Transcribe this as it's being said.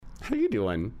How you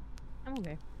doing? I'm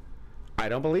okay. I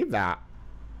don't believe that.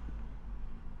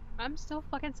 I'm still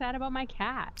fucking sad about my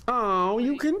cat. Oh,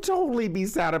 you can totally be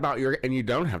sad about and you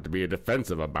don't have to be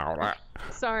defensive about it.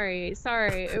 Sorry.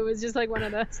 It was just like one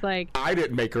of those, like... I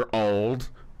didn't make her old.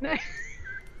 Yes,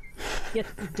 you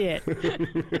did.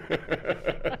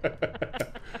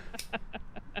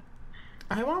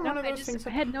 I want one of those things.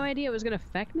 I had no idea it was going to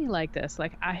affect me like this.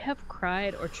 Like, I have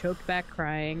cried or choked back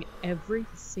crying every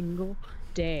single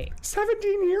day.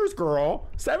 17 years, girl.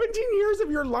 17 years of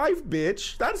your life,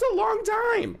 bitch. That's a long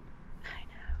time. I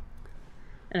know.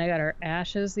 And I got her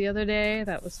ashes the other day.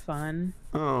 That was fun.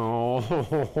 Oh.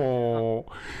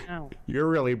 You're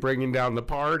really bringing down the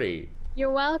party.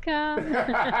 You're welcome.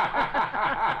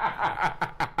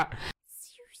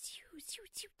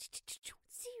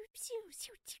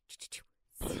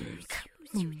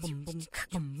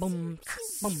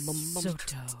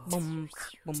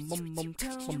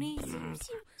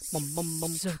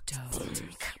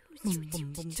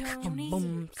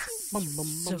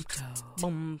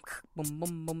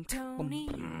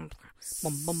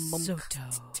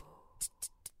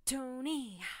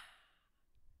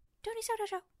 Tony Soto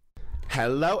Show.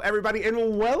 Hello, everybody,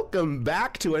 and welcome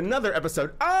back to another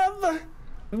episode of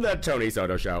The Tony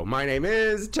Soto Show. My name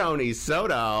is Tony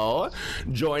Soto.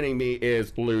 Joining me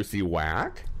is Lucy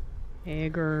Wack.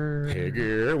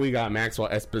 Hager. We got Maxwell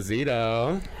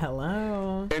Esposito.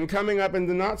 Hello. And coming up in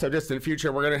the not-so-distant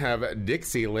future, we're going to have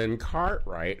Dixie Lynn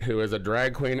Cartwright, who is a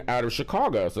drag queen out of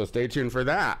Chicago, so stay tuned for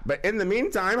that. But in the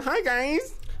meantime, hi,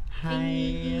 guys.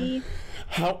 Hi.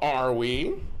 How are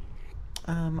we?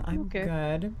 I'm okay.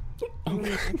 good.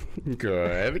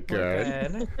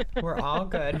 Good. We're all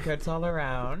good. Goods all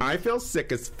around. I feel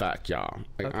sick as fuck, y'all.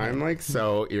 Okay. I'm like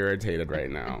so irritated right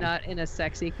now. Not in a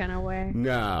sexy kind of way.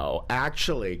 No,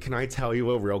 actually, can I tell you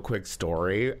a real quick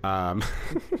story? Yes.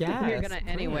 You're gonna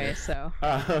anyway, so.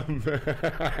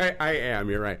 I am.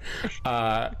 You're right.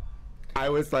 I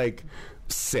was like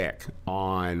sick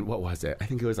on, what was it? I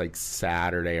think it was like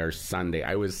Saturday or Sunday.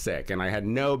 I was sick and I had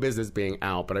no business being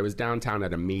out, but I was downtown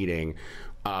at a meeting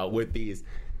with these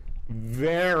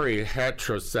very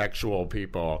heterosexual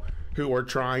people who were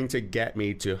trying to get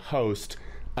me to host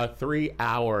a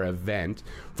 3-hour event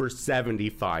for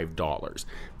 $75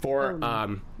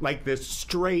 for like this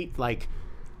straight like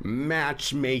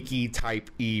matchmaking type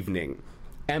evening.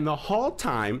 And the whole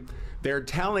time they're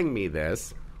telling me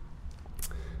this,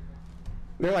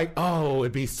 they're like, oh,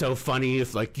 it'd be so funny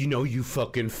if, like, you know, you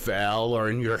fucking fell or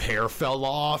and your hair fell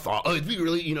off. Oh, it'd be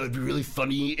really, it'd be really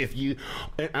funny if you...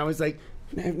 And I was like,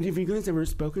 have you guys ever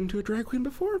spoken to a drag queen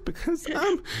before? Because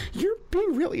you're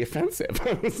being really offensive.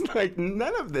 I was like,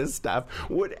 none of this stuff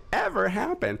would ever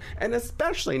happen, and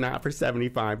especially not for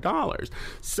 $75.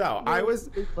 So I was...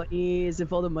 funny is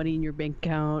if all the money in your bank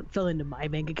account fell into my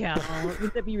bank account.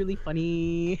 Wouldn't that be really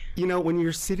funny? You know, when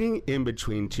you're sitting in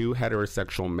between two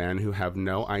heterosexual men who have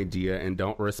no idea and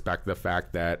don't respect the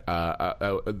fact that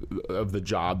of the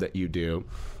job that you do,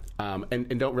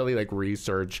 and don't really like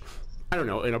research, I don't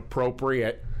know, an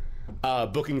appropriate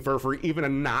booking for even a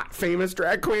not famous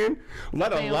drag queen,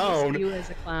 let alone you as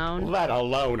a clown, let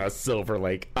alone a Silver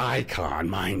Lake icon,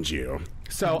 mind you.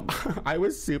 So I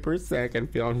was super sick and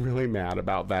feeling really mad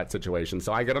about that situation.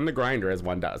 So I get on the grinder as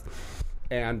one does.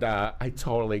 And I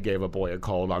totally gave a boy a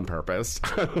cold on purpose.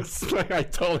 I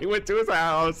totally went to his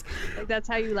house. Like, that's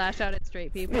how you lash out at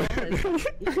straight people. Is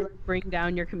you bring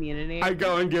down your community. I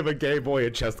go and give a gay boy a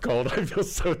chest cold. I feel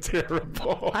so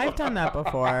terrible. I've done that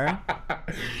before.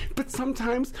 But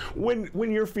sometimes when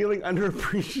you're feeling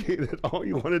underappreciated, all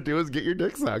you want to do is get your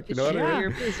dick sucked. You know what I mean?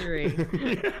 Your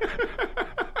misery.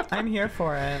 I'm here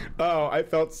for it. Oh, I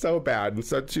felt so bad. And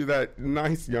so to that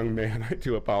nice young man, I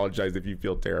do apologize if you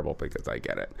feel terrible because I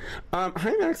get it.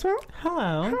 Hi, Maxwell.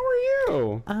 Hello. How are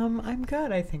you? I'm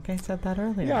good. I think I said that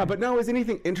earlier. Yeah, but now is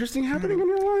anything interesting happening in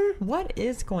your life? What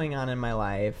is going on in my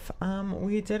life?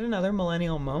 We did another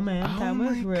millennial moment. That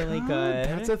was really God. good.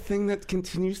 That's a thing that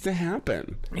continues to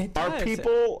happen. It Are does.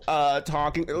 people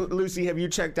talking? Lucy, have you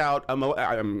checked out I'm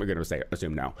going to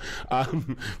assume no.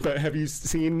 But have you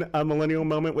seen a millennial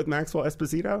moment with Maxwell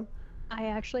Esposito? I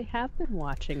actually have been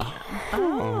watching them.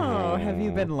 Oh, have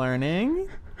you been learning?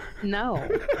 No.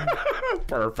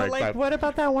 Perfect. But like, what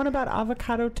about that one about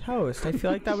avocado toast? I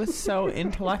feel like that was so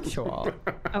intellectual.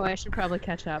 Oh, I should probably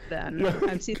catch up then.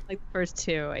 I've seen like the first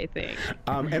two, I think.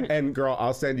 And girl,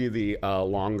 I'll send you the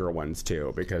longer ones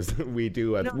too, because we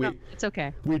do No, it's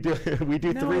okay. We do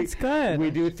No, it's good. We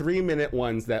do 3-minute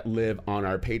ones that live on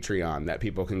our Patreon that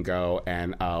people can go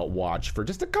and watch for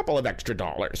just a couple of extra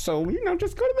dollars. So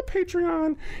just go to the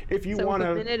Patreon if you want So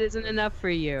to. a minute isn't enough for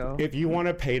you. If you want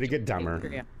to pay to get dumber.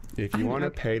 Patreon. If you want to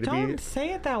pay to Don't be...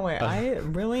 say it that way. I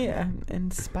really am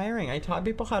inspiring. I taught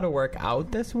people how to work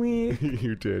out this week.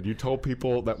 You did. You told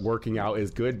people that working out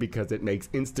is good because it makes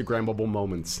Instagrammable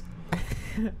moments.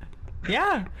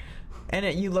 Yeah. And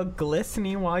you look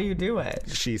glistening while you do it.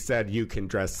 She said you can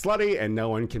dress slutty and no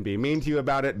one can be mean to you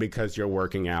about it because you're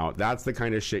working out. That's the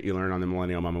kind of shit you learn on the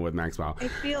Millennial Moment with Maxwell. I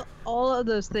feel all of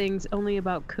those things only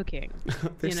about cooking.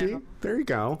 See? There you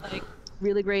go. Like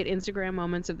really great Instagram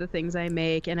moments of the things I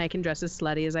make, and I can dress as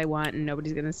slutty as I want, and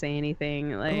nobody's gonna say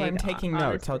anything. Like, I'm taking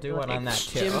notes. I'll do one on that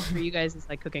too. Gym for you guys is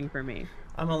like cooking for me.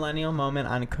 A millennial moment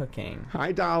on cooking.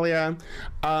 Hi, Dahlia.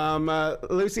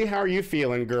 Lucy, how are you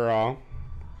feeling, girl?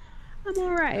 I'm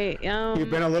all right. You've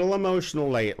been a little emotional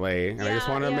lately, and I just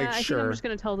want to make I think sure. I'm just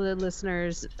going to tell the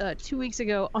listeners. 2 weeks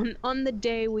ago, on the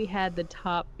day we had the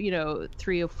top,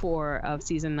 3 or 4 of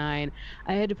season 9,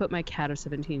 I had to put my cat of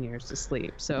 17 years to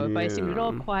sleep. So if I seemed at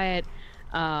all quiet,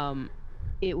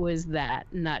 it was that,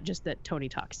 not just that Tony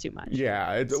talks too much.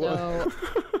 Yeah. So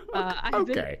I've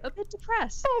been Okay. a bit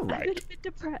depressed. All right. I've been a bit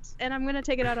depressed, and I'm going to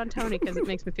take it out on Tony because it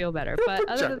makes me feel better. But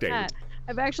other than Projecting. that,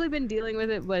 I've actually been dealing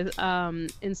with it with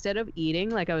instead of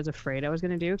eating like I was afraid I was going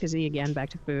to do, because again,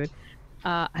 back to food,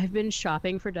 I've been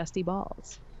shopping for dusty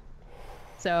balls.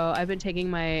 So I've been taking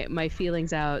my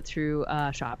feelings out through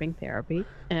shopping therapy,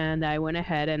 and I went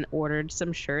ahead and ordered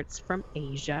some shirts from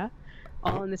Asia,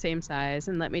 all in the same size.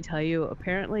 And let me tell you,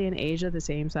 apparently in Asia, the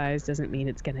same size doesn't mean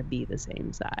it's going to be the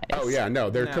same size. Oh yeah, no,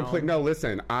 they're No. complete. No,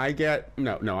 listen, I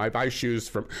buy shoes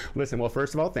from. Listen, well,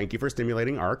 first of all, thank you for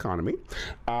stimulating our economy.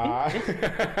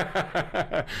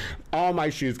 All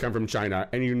my shoes come from China,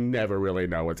 and you never really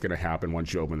know what's going to happen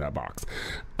once you open that box.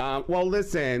 Well,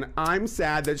 listen, I'm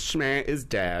sad that Schmeh is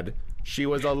dead. She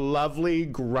was a lovely,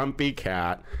 grumpy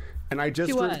cat. And I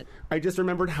just I just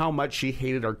remembered how much she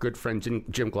hated our good friend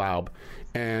Jim Glaub,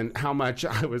 and how much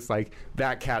I was like,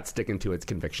 that cat's sticking to its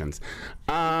convictions.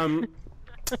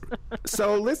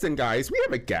 So listen, guys, we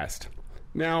have a guest.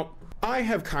 Now, I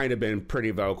have kind of been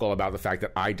pretty vocal about the fact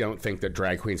that I don't think that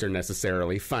drag queens are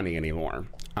necessarily funny anymore.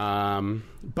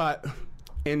 But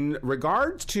in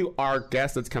regards to our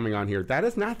guest that's coming on here, that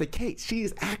is not the case. She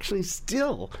is actually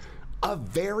still a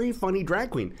very funny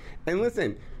drag queen. And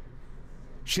listen,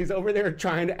 she's over there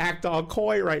trying to act all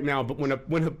coy right now, but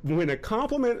when a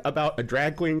compliment about a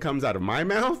drag queen comes out of my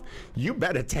mouth, you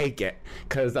better take it,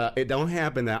 because it don't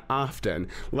happen that often.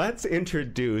 Let's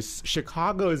introduce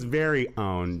Chicago's very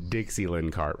own Dixie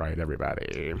Lynn Cartwright,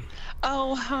 everybody.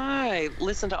 Oh, hi.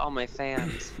 Listen to all my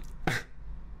fans.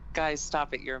 Guys,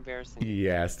 stop it. You're embarrassing.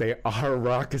 Yes, they are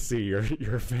raucousy,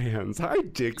 your fans. Hi,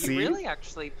 Dixie. You really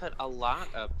actually put a lot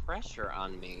of pressure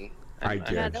on me. I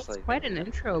did. Yeah, that's quite an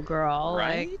intro, girl.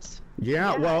 Right? Like,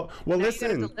 Yeah, well, now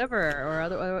listen. you gotta deliver,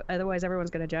 or otherwise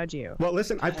everyone's gonna judge you. Well,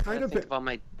 listen, I've I kind of think been. of all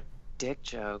my dick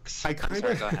jokes. I kind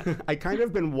Sorry, go ahead. of, I kind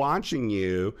of been watching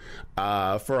you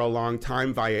for a long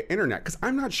time via internet, because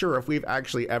I'm not sure if we've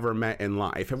actually ever met in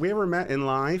life. Have we ever met in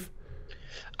live?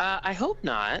 I hope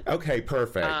not. Okay,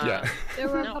 perfect. Yeah. There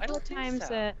were a No, I couple don't of think times so.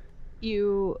 that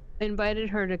you invited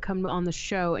her to come on the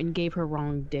show and gave her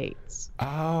wrong dates.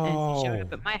 And she showed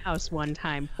up at my house one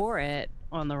time for it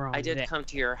on the wrong I did day. come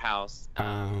to your house.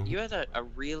 Oh. You had a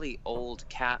really old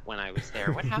cat when I was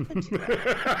there. What happened to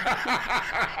it?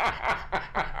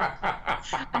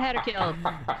 I had her killed.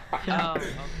 Oh,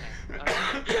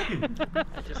 okay.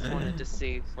 I just wanted to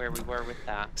see where we were with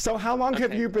that. So how long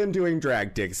have Okay. you been doing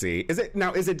drag, Dixie? Is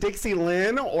it Dixie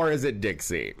Lynn or is it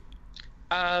Dixie?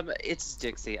 It's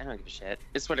Dixie. I don't give a shit.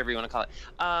 It's whatever you want to call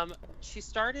it. She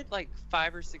started like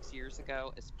 5 or 6 years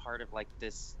ago as part of like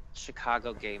this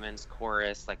Chicago Gay Men's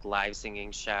Chorus like live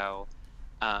singing show.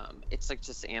 It's like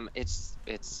just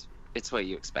it's what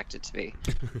you expect it to be.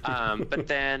 But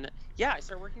then I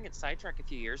started working at Sidetrack a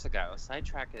few years ago.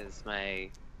 Sidetrack is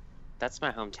that's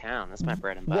my hometown. That's my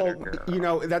bread and butter,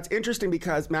 girl. That's interesting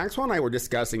because Maxwell and I were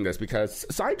discussing this, because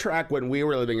Sidetrack, when we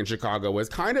were living in Chicago, was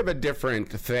kind of a different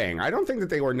thing. I don't think that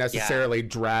they were necessarily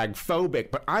drag phobic,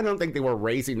 but I don't think they were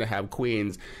racing to have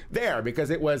queens there,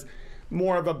 because it was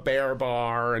more of a bear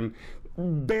bar, and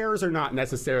bears are not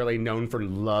necessarily known for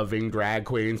loving drag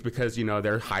queens because,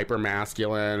 they're hyper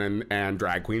masculine and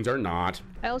drag queens are not.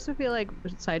 I also feel like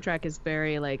Sidetrack is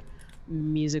very like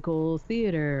musical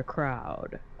theater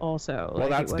crowd also. Well, Like,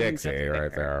 that's it wasn't Dixie just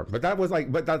right there. But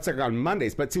that's like on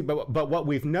Mondays. But what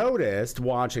we've noticed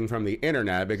watching from the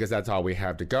internet, because that's all we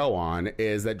have to go on,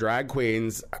 is that drag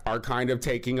queens are kind of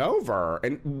taking over.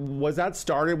 And was that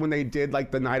started when they did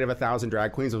like the Night of 1,000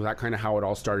 Drag Queens? Was that kind of how it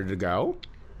all started to go?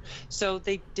 So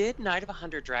they did Night of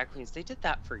 100 Drag Queens. They did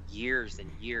that for years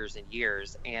and years and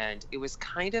years. And it was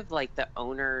kind of like the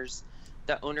owners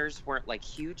the owners weren't like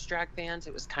huge drag fans.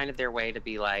 It was kind of their way to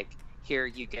be like, here,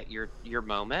 you get your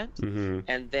moment.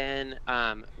 And then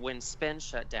when Spin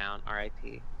shut down,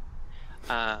 RIP,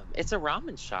 it's a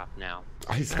ramen shop now.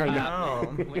 I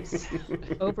know.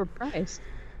 Overpriced.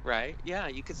 Right? Yeah,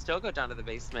 you could still go down to the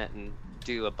basement and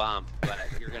do a bump, but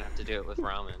you're gonna have to do it with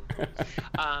ramen.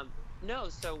 No,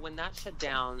 so when that shut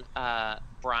down,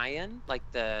 Brian, like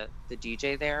the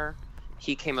DJ there,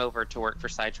 he came over to work for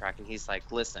Sidetrack, and he's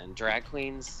like, listen, drag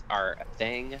queens are a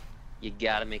thing. You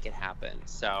gotta make it happen.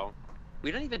 So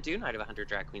we don't even do Night of 100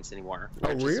 Drag Queens anymore.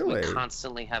 Really? We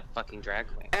constantly have fucking drag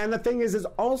queens. And the thing is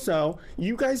also,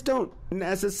 you guys don't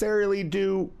necessarily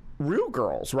do Rue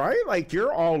Girls, right? Like,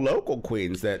 you're all local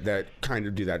queens that kind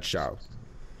of do that show.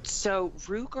 So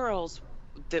Rue Girls,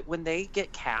 that when they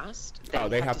get cast,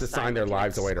 they have to sign their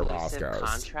lives away to Roscoe's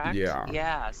contract.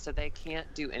 Yeah, so they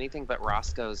can't do anything but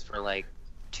Roscoe's for like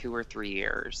 2 or 3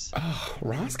 years.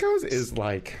 Roscoe's is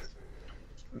like,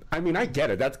 I mean, I get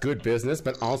it, that's good business,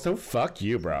 but also fuck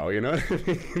you, bro, you know what I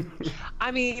mean?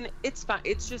 I mean, it's fine.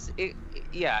 It's just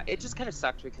it just kind of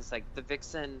sucked because like the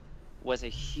Vixen was a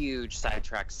huge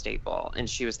Sidetrack staple, and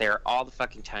she was there all the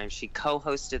fucking time. She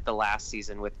co-hosted the last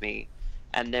season with me.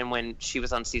 And then when she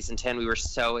was on season 10, we were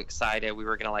so excited. We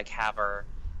were going to like have her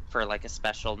for like a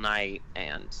special night.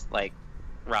 And like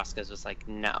Roscoe's was like,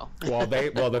 no. Well,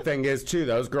 the thing is too,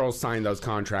 those girls sign those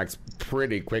contracts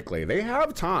pretty quickly. They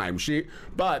have time.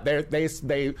 But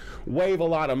they wave a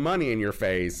lot of money in your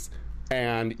face.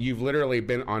 And you've literally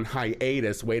been on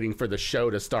hiatus waiting for the show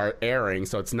to start airing.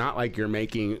 So it's not like you're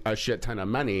making a shit ton of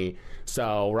money.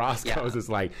 So Roscoe's is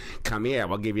like, come here,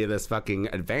 we'll give you this fucking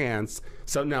advance.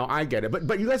 So no, I get it.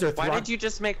 But you guys are... Why did you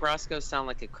just make Roscoe sound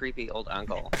like a creepy old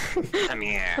uncle? Come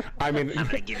here. I mean... I'm going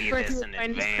to give you this in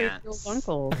advance.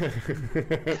 Uncle.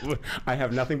 I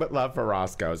have nothing but love for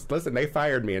Roscoe's. Listen, they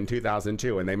fired me in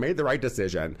 2002, and they made the right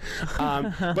decision.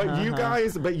 But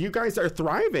you guys are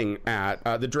thriving at...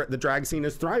 the drag scene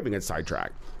is thriving at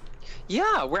Sidetrack.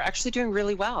 Yeah, we're actually doing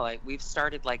really well. Like, we've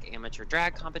started like amateur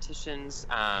drag competitions,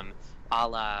 a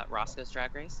la Roscoe's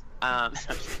Drag Race. But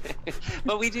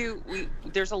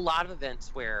there's a lot of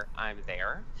events where I'm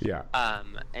there. Yeah.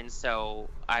 And so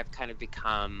I've kind of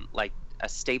become like a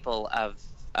staple of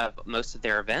most of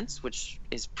their events, which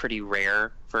is pretty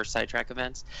rare for Sidetrack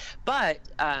events. But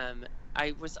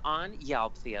I was on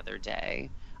Yelp the other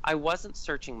day. I wasn't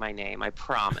searching my name, I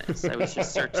promise. I was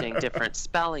just searching different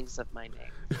spellings of my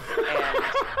name. And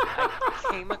I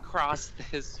came across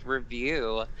this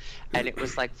review, and it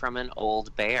was like from an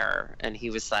old bear. And he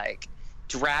was like,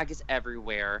 drag is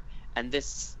everywhere, and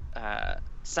this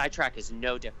Sidetrack is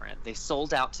no different. They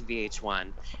sold out to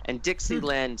VH1, and Dixie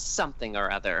Lynn something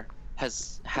or other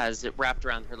has it wrapped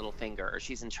around her little finger, or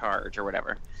she's in charge or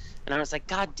whatever. And I was like,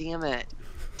 God damn it.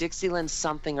 Dixieland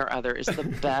something or other is the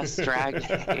best drag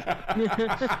name.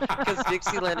 Because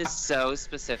Dixieland is so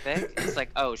specific. It's like,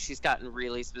 oh, she's gotten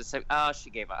really specific. Oh,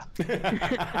 she gave up.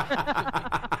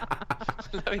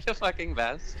 That'd be the fucking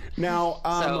best. Now,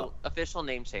 so official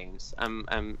name change.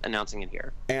 I'm announcing it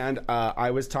here. And I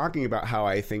was talking about how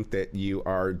I think that you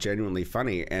are genuinely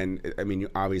funny, and I mean, you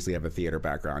obviously have a theater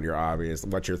background. You're obvious.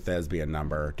 What's your thespian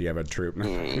number? Do you have a troupe? Do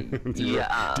you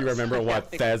remember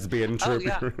what thespian troupe?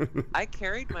 Oh yeah, I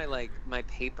carried my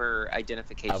paper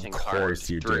identification card course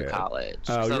you through did. college.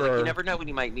 Oh, so you never know when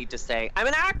you might need to say, I'm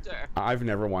an actor. I've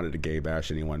never wanted to gay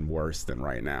bash anyone worse than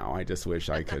right now. I just wish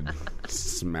I could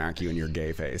smack you in your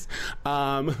gay face.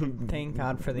 Thank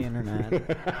God for the internet.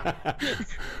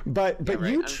 but yeah,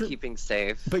 right. you I'm keeping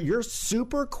safe. But you're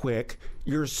super quick.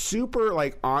 You're super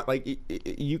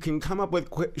you can come up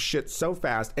with quick shit so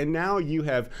fast. And now you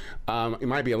have it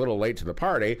might be a little late to the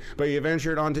party, but you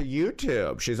ventured onto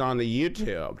YouTube. She's on the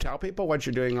YouTube. Tell people what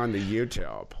you're doing on the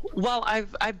YouTube. Well,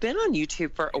 I've been on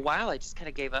YouTube for a while. I just kind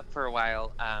of gave up for a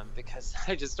while because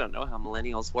I just don't know how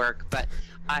millennials work. But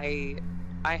I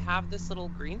have this little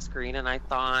green screen, and I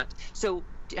thought, so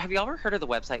have you ever heard of the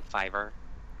website Fiverr?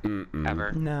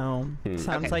 Ever? No. Sounds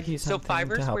okay. like you something So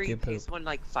Fiverr's to help where you you pay poop. someone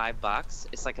like $5.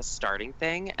 It's like a starting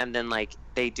thing, and then like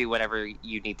they do whatever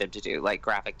you need them to do, like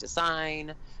graphic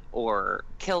design or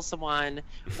kill someone,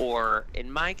 or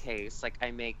in my case, like I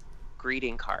make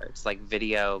greeting cards, like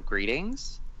video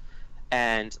greetings.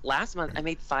 And last month I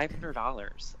made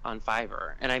 $500 on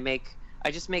Fiverr, and I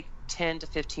just make 10 to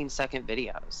 15 second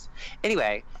videos.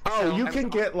 Anyway. Oh, so you can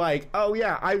get like, oh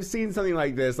yeah, I've seen something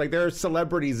like this. Like there are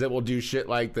celebrities that will do shit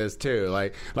like this too.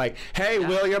 Like, hey, yeah.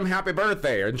 William, happy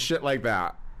birthday, and shit like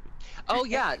that. Oh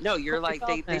yeah, no, you're like,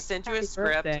 they send you a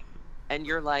script, birthday. and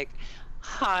you're like,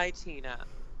 hi Tina,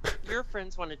 your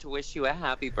friends wanted to wish you a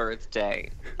happy birthday,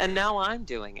 and now I'm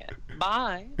doing it.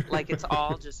 Bye. Like, it's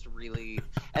all just really.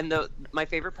 And my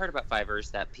favorite part about Fiverr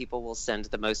is that people will send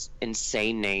the most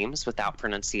insane names without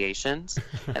pronunciations,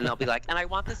 and they'll be like, "And I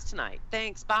want this tonight.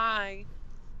 Thanks. Bye."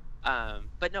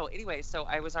 But no, anyway, so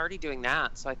I was already doing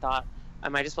that, so I thought I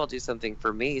might as well do something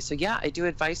for me. So yeah, I do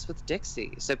Advice with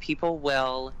Dixie. So people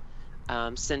will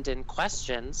send in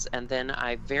questions, and then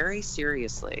I very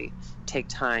seriously take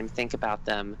time, think about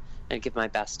them, and give my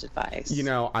best advice. You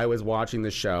know, I was watching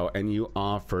the show, and you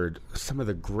offered some of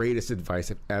the greatest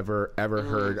advice I've ever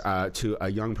heard to a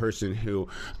young person who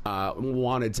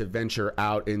wanted to venture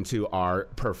out into our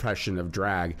profession of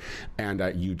drag, and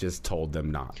you just told them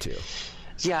not to.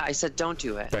 Yeah, I said don't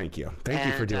do it. Thank you. Thank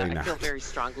you for doing that. I feel very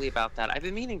strongly about that. I've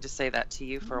been meaning to say that to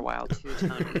you for a while too,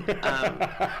 Tony.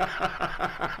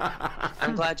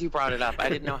 I'm glad you brought it up. I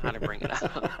didn't know how to bring it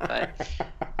up, but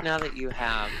now that you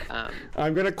have,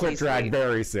 I'm gonna quit drag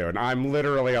very soon. I'm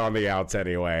literally on the outs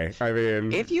anyway. I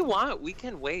mean, if you want, we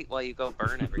can wait while you go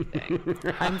burn everything.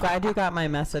 I'm glad you got my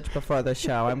message before the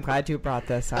show. I'm glad you brought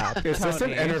this up. Is this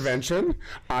an intervention?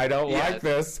 I don't like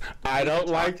this. I don't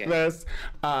like this.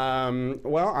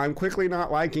 Well, I'm quickly not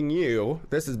liking you.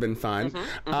 This has been fun. Do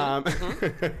you have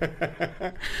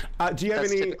That's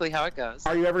any? Typically how it goes.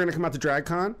 Are you ever going to come out to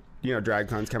DragCon? You know,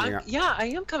 DragCon's coming out. Yeah, I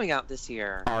am coming out this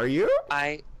year. Are you?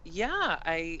 I've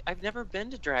never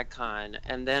been to DragCon,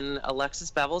 and then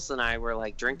Alexis Bevels and I were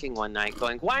like drinking one night,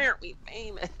 going, "Why aren't we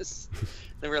famous?"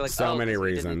 They were like, so many 'cause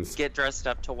we reasons. didn't get dressed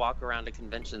up to walk around a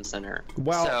convention center.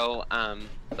 Well, so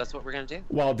that's what we're gonna do.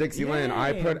 Well, Dixie Lynn,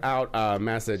 I put out a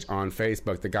message on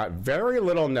Facebook that got very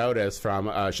little notice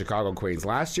from Chicago Queens.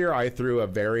 Last year, I threw a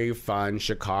very fun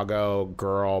Chicago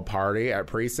girl party at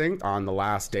Precinct on the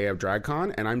last day of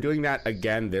DragCon, and I'm doing that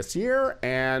again this year.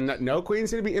 And no queens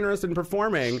seem to be interested in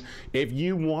performing. If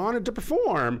you wanted to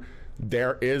perform,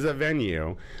 there is a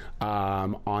venue.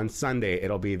 On Sunday,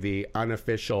 it'll be the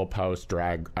unofficial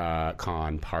post-drag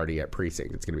con party at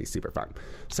Precinct. It's going to be super fun.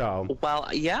 So, well,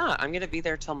 yeah, I'm going to be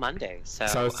there till Monday.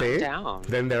 So see, I'm down.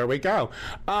 Then there we go.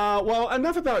 Well,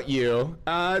 enough about you.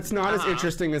 It's not as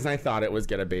interesting as I thought it was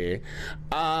going to be.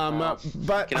 But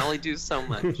you can only do so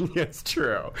much. It's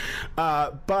true.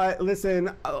 But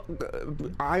listen,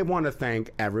 I want to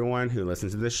thank everyone who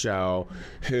listens to the show,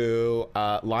 who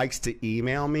likes to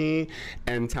email me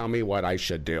and tell me what I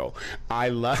should do. I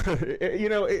love,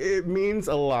 it means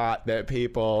a lot that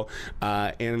people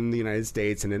in the United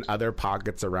States and in other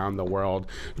pockets around the world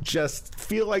just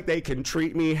feel like they can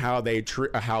treat me how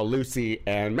Lucy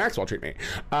and Maxwell treat me.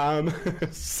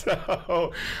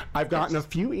 So I've gotten a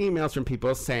few emails from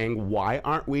people saying, why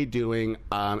aren't we doing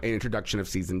an introduction of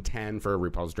season 10 for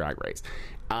RuPaul's Drag Race?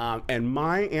 And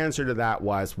my answer to that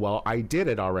was, well, I did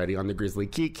it already on the Grizzly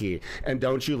Kiki, and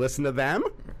don't you listen to them?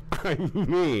 I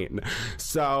mean,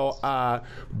 so,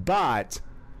 but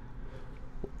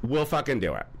we'll fucking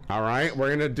do it. All right, we're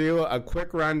gonna do a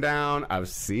quick rundown of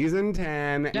season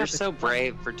 10. You're so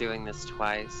brave for doing this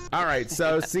twice. All right,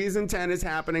 so season 10 is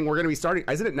happening. We're gonna be starting.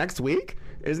 Isn't it next week?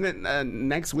 Isn't it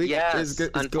next week? Yes,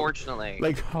 unfortunately.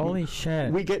 Like, holy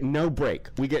shit. We get no break.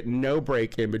 We get no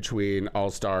break in between All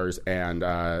Stars and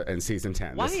season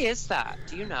 10. Why is that?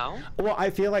 Do you know? Well, I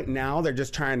feel like now they're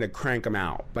just trying to crank them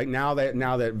out. Like now that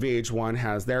VH1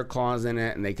 has their claws in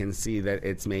it and they can see that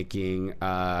it's making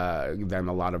them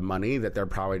a lot of money, that they're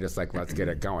probably just like, let's get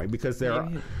it going, because the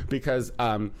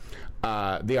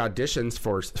auditions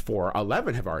for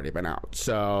 11 have already been out.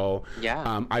 So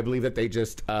yeah, I believe that they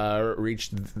just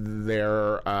reached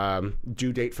their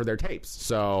due date for their tapes.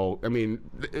 So I mean,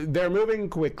 they're moving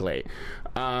quickly.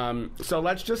 So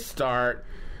let's just start.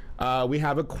 We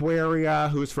have Aquaria,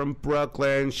 who's from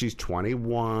Brooklyn. She's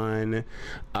 21.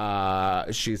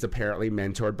 She's apparently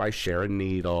mentored by Sharon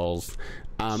Needles.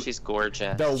 She's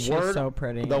gorgeous. She's so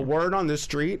pretty. The word on the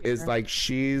street is like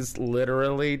she's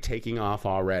literally taking off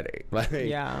already.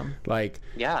 Like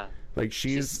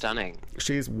she's stunning.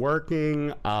 She's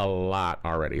working a lot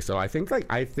already. So I think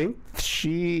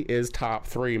she is top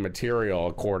 3 material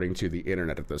according to the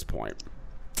internet at this point.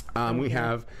 We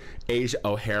have Asia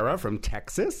O'Hara from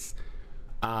Texas.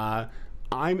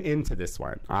 I'm into this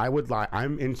one. I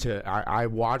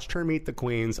watched her meet the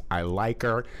queens. I like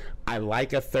her. I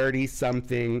like a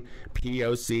 30-something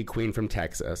POC queen from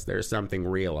Texas. There's something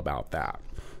real about that.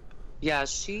 Yeah,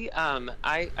 she,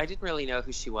 I didn't really know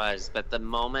who she was, but the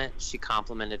moment she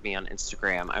complimented me on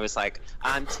Instagram, I was like,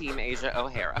 I'm Team Asia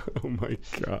O'Hara. Oh my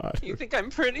God. You think I'm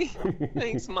pretty?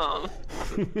 Thanks, Mom.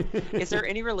 Is there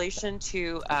any relation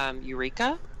to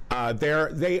Eureka?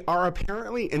 They are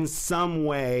apparently in some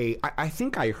way, I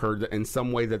think I heard that in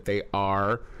some way that they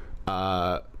are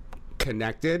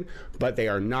connected, but they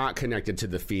are not connected to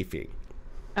the Fifi.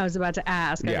 I was about to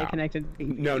ask, are Yeah. they connected?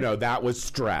 No, that was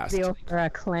stressed. The O'Hara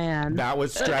clan. That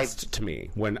was stressed to me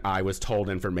when I was told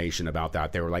information about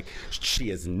that. They were like, she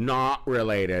is not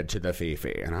related to the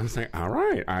Fifi. And I was like, all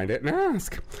right, I didn't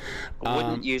ask.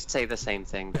 Wouldn't you say the same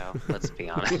thing, though? Let's be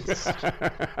honest.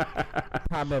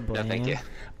 Probably. No, thank you.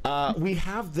 We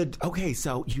have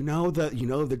so you know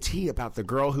the tea about the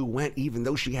girl who went even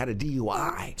though she had a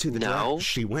DUI to the No.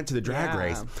 she went to the drag Yeah.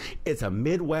 race. It's a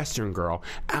Midwestern girl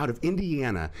out of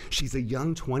Indiana. She's a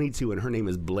young 22 and her name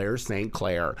is Blair St.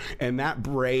 Clair. And that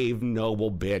brave,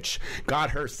 noble bitch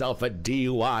got herself a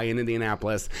DUI in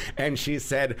Indianapolis. And she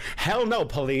said, hell no,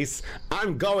 police,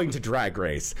 I'm going to drag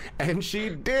race. And she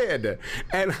did.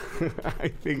 And I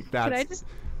think that's...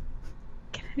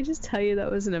 Can I just tell you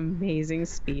that was an amazing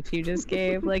speech you just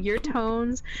gave? Like your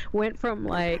tones went from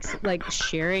like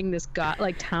sharing this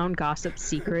town gossip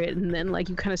secret, and then like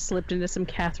you kind of slipped into some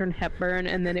Katharine Hepburn,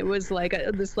 and then it was like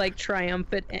this like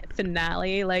triumphant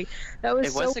finale. Like that was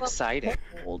It was so exciting.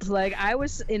 bold. Like I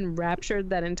was enraptured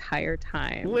that entire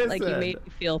time. Like you Listen, made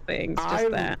me feel things.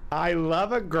 Just that. I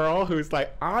love a girl who's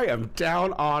like, I am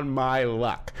down on my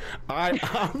luck. I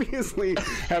obviously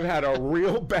have had a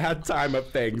real bad time of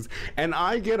things, and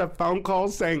I get a phone call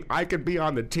saying I could be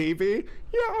on the TV.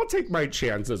 Yeah, I'll take my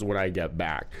chances when I get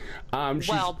back.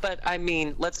 Well, but I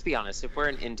mean, let's be honest. If we're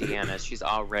in Indiana, she's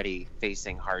already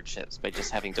facing hardships by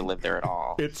just having to live there at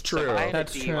all. It's So true. if I had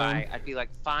That's a true. DUI, I'd be like,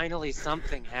 finally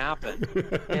something happened.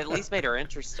 It at least made her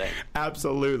interesting.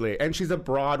 Absolutely. And she's a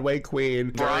Broadway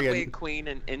queen. Broadway queen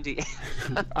in Indiana.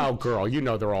 Oh, girl, you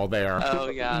know they're all there. Oh,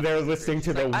 yeah. They're listening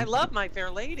to the I love My Fair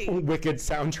Lady. Wicked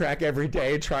soundtrack every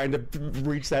day, trying to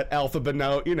reach that alphabet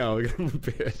note,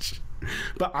 bitch.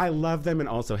 But I love them and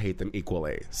also hate them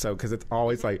equally. So, because it's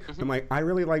always like, I'm like, I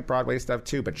really like Broadway stuff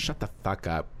too, but shut the fuck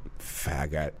up,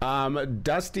 faggot.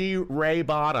 Dusty Ray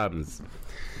Bottoms.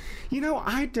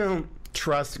 I don't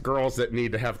trust girls that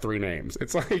need to have 3 names.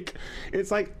 It's like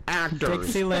actors.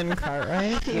 Dixie Lynn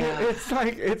Cartwright.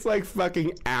 It's like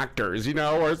fucking actors,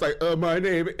 where it's like, my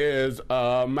name is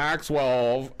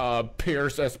Maxwell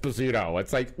Pierce Esposito.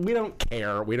 It's like, we don't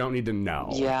care. We don't need to know.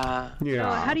 Yeah. Yeah.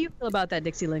 Oh, how do you feel about that,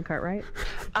 Dixie Lynn Cartwright?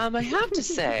 I have to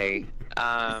say,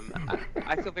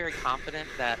 I feel very confident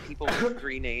that people with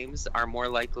 3 names are more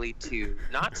likely to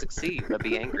not succeed but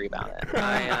be angry about it.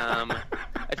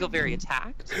 I feel very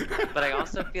attacked, but I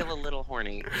also feel a little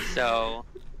horny. So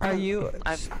I'm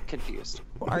confused.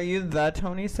 Are you the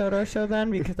Tony Soto show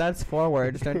then? Because that's 4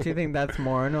 words. Don't you think that's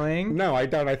more annoying? No, I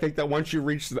don't. I think that once you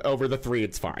reach over the 3,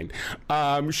 it's fine.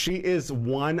 She is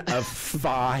one of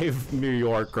 5 New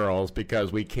York girls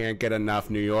because we can't get enough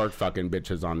New York fucking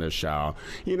bitches on this show.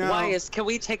 Can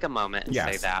we take a moment and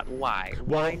say that? Why?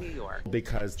 Why New York?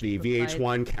 Because the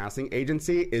VH1 casting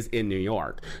agency is in New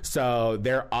York. So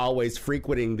they're always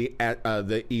frequenting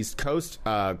the East Coast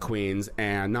queens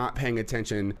and not paying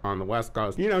attention on the West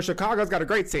Coast. Chicago's got a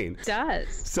great scene. It does.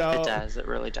 So It does. It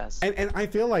really does. And I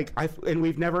feel like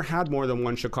we've never had more than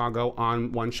one Chicago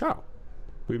on one show.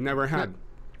 We've never had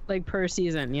Like per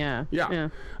season, yeah. Yeah.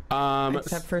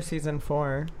 Except for season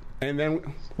 4. And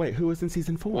then wait, who was in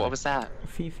season 4? What was that?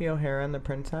 Fifi O'Hara and the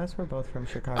Princess were both from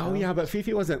Chicago. Oh yeah, but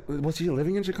Fifi was she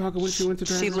living in Chicago when she went to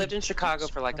drag She race? lived in Chicago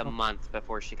for like a month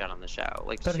before she got on the show.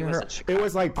 Like But she was in Chicago. It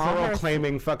was like Pearl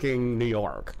claiming fucking New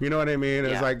York. You know what I mean?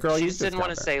 It was like, girl, she you just didn't got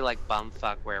want to there. say like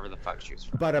bumfuck wherever the fuck she was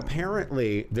from. But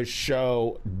apparently, the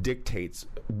show dictates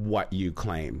what you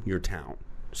claim your town.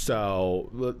 So,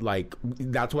 like,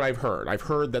 that's what I've heard. I've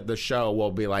heard that the show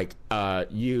will be like,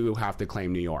 you have to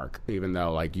claim New York, even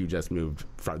though, like, you just moved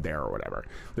from there or whatever.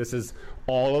 This is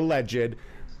all alleged.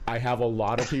 I have a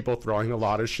lot of people throwing a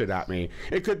lot of shit at me.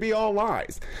 It could be all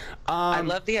lies. I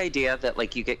love the idea that,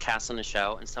 like, you get cast on a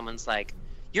show and someone's like,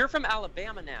 you're from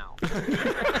Alabama now.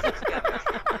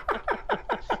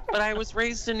 But I was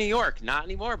raised in New York. Not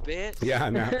anymore, bitch. Yeah,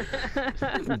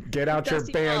 no. Get out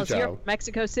Dusty your Wells, banjo. you're from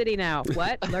Mexico City now.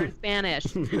 What? Learn Spanish.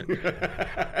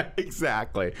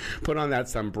 Exactly. Put on that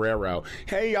sombrero.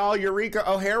 Hey, y'all, Eureka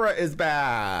O'Hara is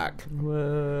back.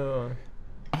 Whoa.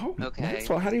 Oh, Okay.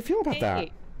 Maxwell, how do you feel about that?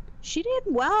 Hey, she did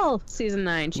well season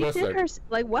 9. She Listen. did her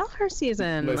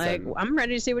season. Listen. Like I'm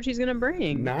ready to see what she's gonna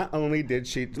bring. Not only did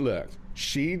she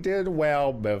did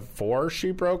well before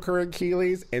she broke her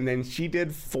Achilles, and then she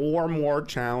did 4 more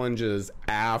challenges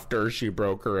after she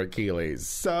broke her Achilles.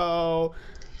 So,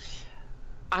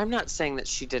 I'm not saying that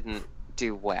she didn't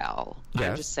do well. Yes.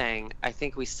 I'm just saying I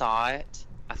think we saw it.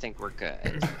 I think we're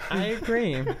good. I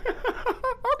agree.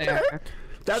 Fair.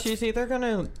 She's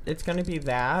either it's gonna be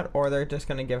that, or they're just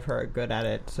gonna give her a good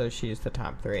edit so she's the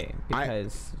top 3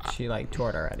 because she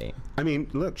toured already. I mean,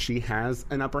 look, she has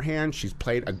an upper hand. She's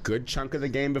played a good chunk of the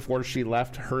game before she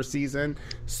left her season.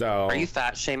 So, Are you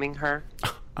fat shaming her?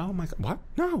 oh my god, what?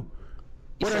 No.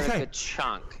 You What did I said say? a good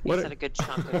chunk. You said a good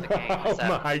chunk of the game. Oh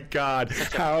my god!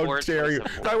 How dare you?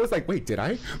 I was like, wait, did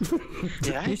I?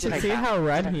 Did I? You should see Did I how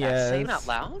red he say is. out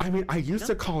loud? I mean, I used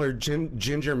to call her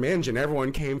Ginger Minge, and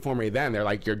everyone came for me then. They're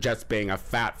like, you're just being a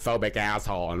fat phobic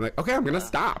asshole. I'm like, okay, I'm gonna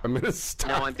stop. I'm gonna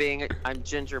stop. No, I'm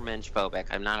ginger minge phobic.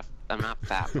 I'm not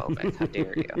fat phobic. How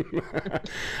dare you?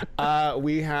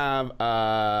 We have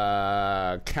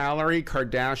Calorie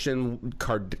Kardashian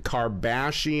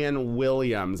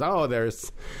Williams. Oh,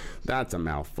 that's a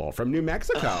mouthful. From New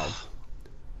Mexico.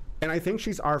 And I think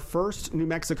she's our first New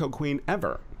Mexico queen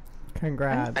ever.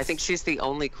 Congrats. I think she's the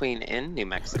only queen in New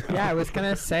Mexico. Yeah, I was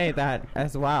gonna say that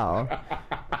as well.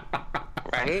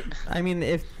 Right? I mean,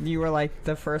 if you were like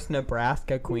the first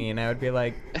Nebraska queen, I would be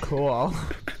like, cool.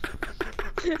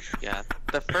 Yeah.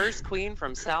 The first queen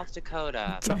from South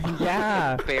Dakota.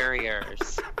 Yeah.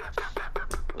 Barriers.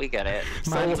 We get it.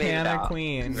 You made it Montana out.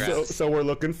 queen. Congrats. So we're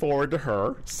looking forward to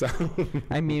her. So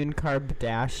I mean,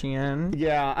 Kardashian.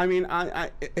 yeah, I mean,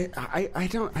 I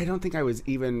don't think I was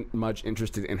even much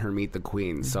interested in her Meet the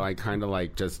Queen, so I kind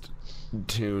of just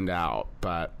tuned out.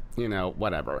 But you know,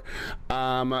 whatever.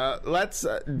 Let's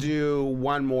do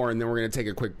one more, and then we're gonna take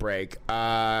a quick break.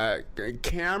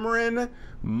 Cameron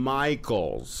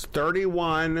Michaels,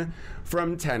 31,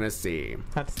 from Tennessee.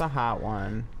 That's the hot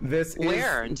one.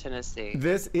 Where in Tennessee?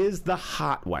 This is the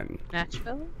hot one.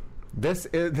 Nashville. This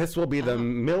will be the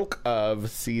milk of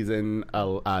season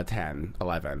 10,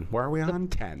 11. Where are we on?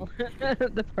 10.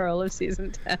 The pearl of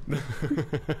season 10.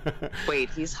 Wait,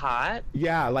 he's hot?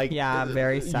 Yeah, Yeah,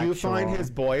 very sexual. You find his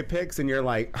boy pics and you're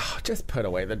like, oh, just put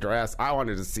away the dress. I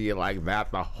wanted to see it like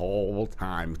that the whole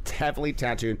time. Heavily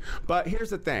tattooed. But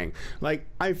here's the thing.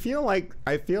 I feel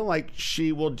like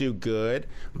she will do good,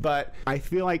 but I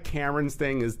feel like Cameron's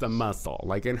thing is the muscle.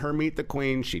 Like in her Meet the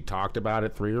Queen, she talked about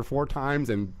it 3 or 4 times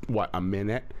in a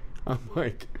minute? I'm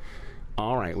like,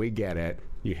 all right, we get it.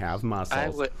 You have muscles. I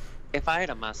would. If I had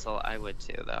a muscle, I would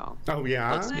too, though. Oh,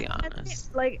 yeah? Let's be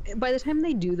honest. By the time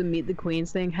they do the Meet the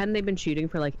Queens thing, hadn't they been shooting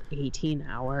for 18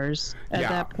 hours at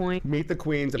that point? Meet the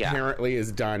Queens apparently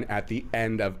is done at the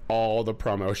end of all the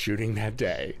promo shooting that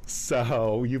day.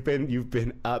 So you've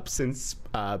been up since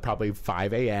probably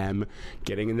 5 a.m.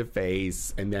 getting in the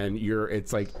face, and then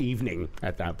it's evening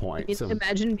at that point. So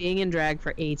Imagine being in drag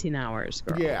for 18 hours,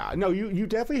 girl. yeah, no, you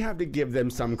definitely have to give them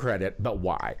some credit, but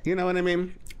why? You know what I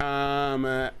mean?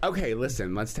 Okay,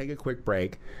 listen, let's take a quick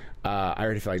break. I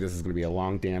already feel like this is going to be a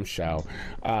long damn show.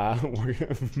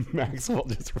 Maxwell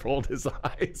just rolled his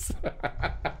eyes.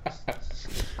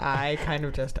 I kind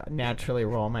of just naturally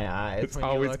roll my eyes. It's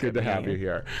always good to have you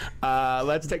here.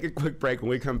 Let's take a quick break.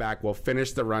 When we come back, we'll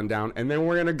finish the rundown, and then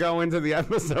we're going to go into the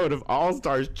episode of All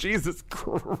Stars. Jesus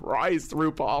Christ,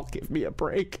 RuPaul, give me a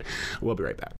break. We'll be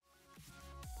right back.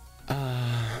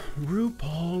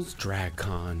 RuPaul's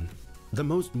DragCon, the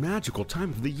most magical time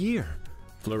of the year.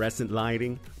 Fluorescent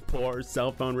lighting, poor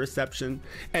cell phone reception,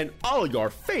 and all your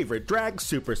favorite drag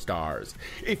superstars.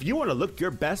 If you want to look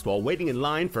your best while waiting in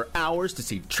line for hours to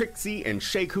see Trixie and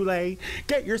Shea Coulee,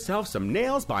 get yourself some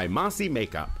Nails by Mossy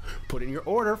Makeup. Put in your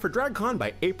order for DragCon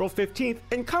by April 15th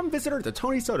and come visit her at the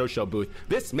Tony Soto Show booth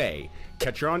this May.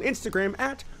 Catch her on Instagram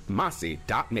at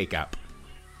mossy.makeup.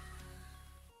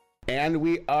 And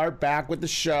we are back with the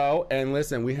show. And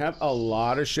listen, we have a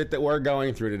lot of shit that we're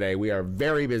going through today. We are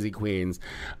very busy queens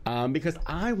because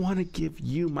I want to give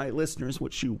you, my listeners,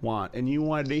 what you want. And you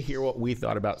wanted to hear what we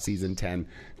thought about season 10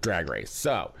 Drag Race.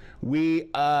 So we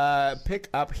pick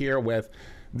up here with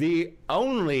the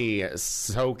only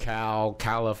SoCal,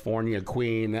 California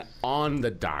queen on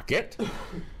the docket.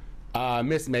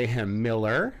 Miss Mayhem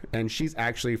Miller, and she's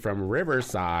actually from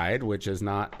Riverside, which is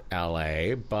not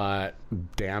LA, but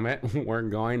damn it, we're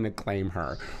going to claim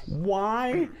her.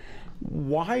 Why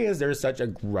is there such a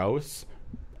gross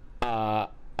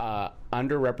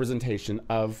underrepresentation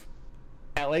of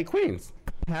LA queens?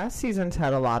 Past seasons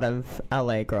had a lot of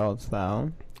LA girls,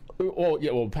 though.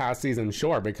 Well, past season,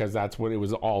 sure, because that's when it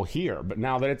was all here. But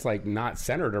now that it's not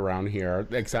centered around here,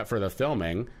 except for the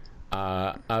filming,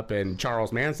 up in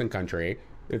Charles Manson country,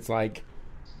 it's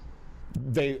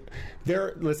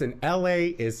listen,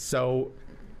 LA is so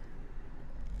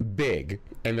big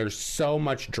and there's so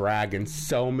much drag in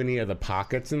so many of the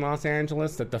pockets in Los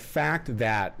Angeles that the fact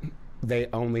that they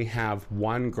only have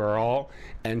one girl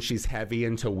and she's heavy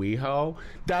into WeHo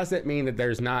doesn't mean that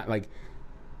there's not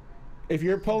if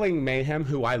you're pulling Mayhem,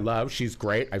 who I love, she's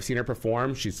great. I've seen her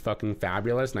perform. She's fucking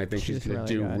fabulous, and I think she's going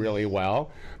to do really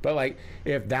well. But like,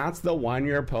 if that's the one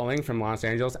you're pulling from Los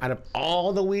Angeles, out of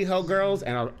all the WeHo girls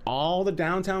and out of all the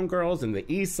downtown girls and the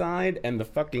East Side and the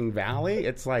fucking Valley,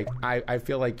 it's like I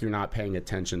feel like you're not paying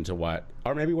attention to what,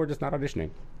 or maybe we're just not auditioning.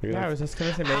 Yeah, I was just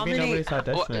gonna say maybe nobody's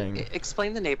auditioning.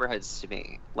 Explain the neighborhoods to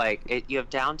me. Like, you have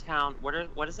downtown. What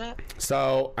is it?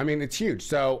 So, I mean, it's huge.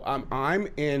 So,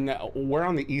 we're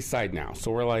on the east side now.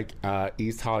 So we're like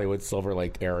East Hollywood, Silver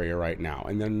Lake area right now.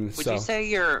 And then, would you say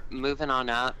you're moving on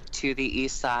up to the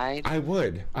east side? I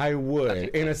would.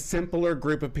 Okay, in a simpler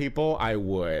group of people, I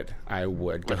would go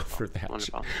Wonderful. for that.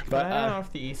 Wonderful. But I don't know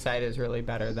if the east side is really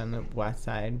better than the west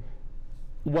side.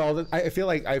 Well, I feel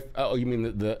like oh, you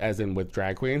mean the as in with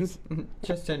drag queens?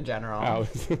 Just in general. Oh.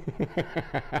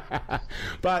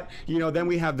 But then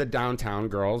we have the downtown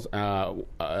girls,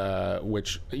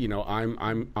 which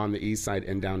I'm on the east side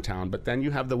in downtown. But then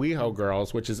you have the WeHo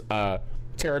girls, which is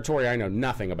territory I know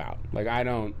nothing about. Like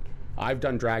I've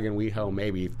done drag in WeHo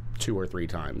maybe 2 or 3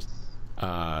 times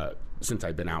since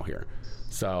I've been out here.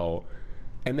 So,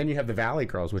 and then you have the Valley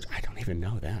girls, which I don't even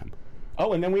know them.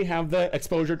 Oh, and then we have the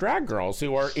Exposure Drag Girls,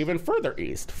 who are even further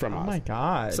east from us. Oh my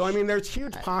god! So I mean, there's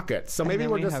huge pockets. So maybe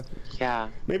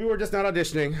maybe we're just not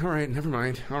auditioning. All right, never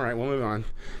mind. All right, we'll move on.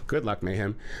 Good luck,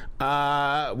 Mayhem.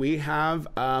 We have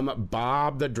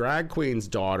Bob, the drag queen's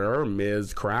daughter,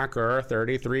 Ms. Cracker,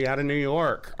 33, out of New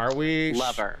York. Are we?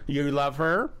 Love her. You love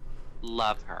her?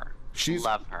 Love her.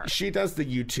 Love her. She does the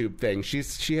YouTube thing.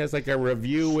 She has like a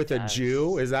review with a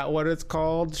Jew. Is that what it's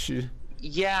called?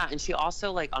 Yeah, and she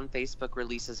also, like, on Facebook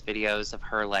releases videos of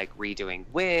her, like, redoing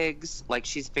wigs. Like,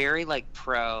 she's very, like,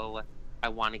 pro, I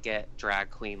want to get drag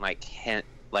queen, like,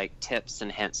 tips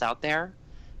and hints out there.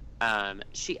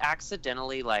 She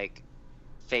accidentally, like,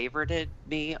 favorited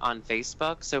me on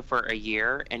Facebook. So for a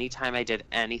year, anytime I did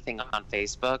anything on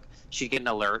Facebook, she'd get an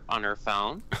alert on her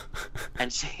phone.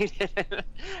 And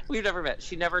we've never met.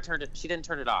 She didn't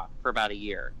turn it off for about a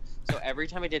year. So every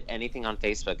time I did anything on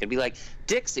Facebook, it'd be like,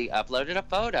 Dixie uploaded a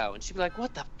photo. And she'd be like,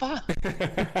 what the fuck?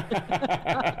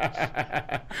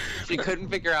 She couldn't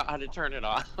figure out how to turn it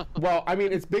off. Well, I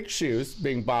mean, it's big shoes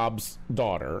being Bob's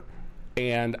daughter.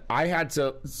 And I had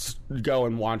to go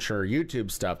and watch her YouTube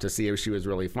stuff to see if she was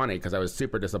really funny, because I was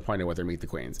super disappointed with her Meet the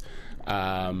Queens.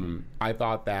 I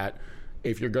thought that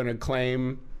if you're going to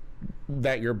claim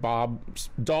that you're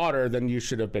Bob's daughter, then you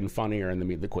should have been funnier in the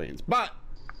Meet the Queens. But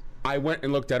I went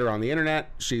and looked at her on the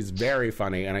internet. She's very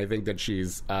funny, and I think that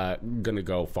she's going to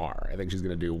go far. I think she's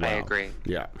going to do well. I agree.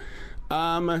 Yeah.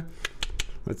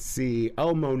 Let's see.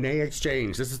 Oh, Monet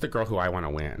Exchange. This is the girl who I want to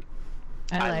win.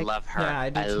 I love her. Yeah, I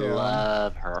do too.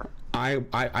 Love her.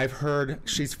 I've heard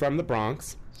she's from the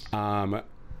Bronx.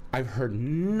 I've heard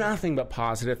nothing but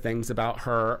positive things about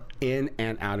her in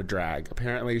and out of drag.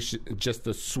 Apparently, she's just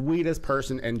the sweetest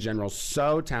person in general.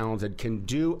 So talented, can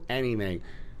do anything.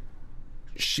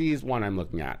 She's one I'm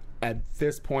looking at. At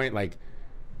this point, like,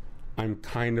 I'm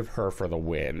kind of her for the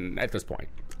win at this point,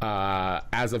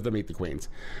 as of the Meet the Queens.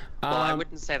 Well, I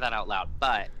wouldn't say that out loud,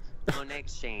 but Monet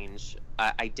Exchange,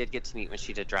 I did get to meet when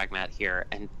she did Drag Mat here,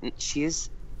 and she is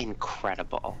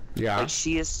incredible. Yeah. Like,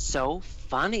 she is so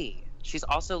funny. She's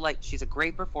also, like, she's a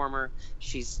great performer.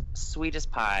 She's sweet as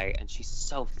pie, and she's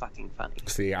so fucking funny.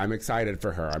 See, I'm excited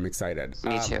for her. I'm excited.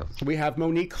 Me too. We have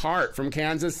Monique Hart from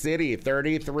Kansas City,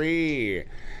 33.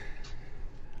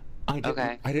 I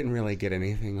didn't really get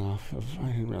anything off of. I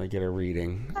didn't really get a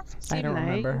reading. I don't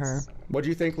remember her. What do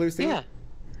you think, Lucy? Yeah.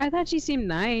 I thought she seemed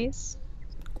nice.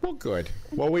 Well, good.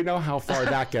 Well, we know how far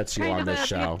that gets you on this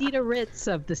show. Kind of a Ritz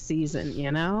of the season,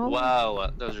 you know? Whoa,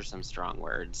 those are some strong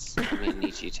words. I'm going to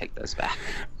need you to take those back.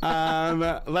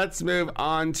 Let's move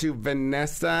on to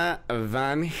Vanessa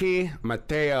Vanhi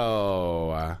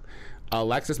Mateo,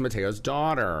 Alexis Mateo's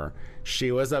daughter.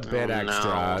 She was a bit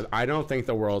extra. No. I don't think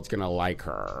the world's going to like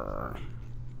her.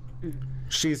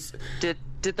 She's... Did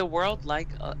the world like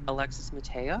Alexis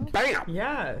Mateo? Bam!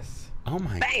 Yes. Oh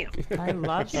my! Bam! I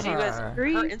love her. Her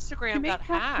Instagram got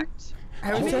hacked.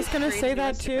 I was just gonna say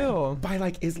that too. By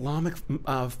like Islamic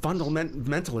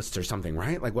fundamentalists or something,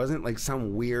 right? Like, wasn't like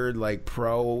some weird like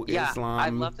pro-Islam? Yeah, I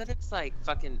love that it's like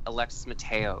fucking Alexis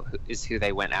Mateo is who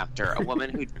they went after. A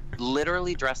woman who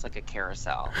literally dressed like a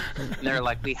carousel. And they're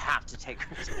like, we have to take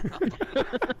her down.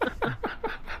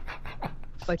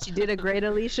 But she did a great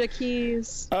Alicia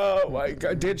Keys. Oh my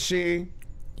god, did she?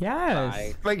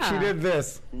 Yes. Like, she did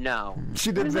this. No.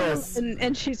 She did this.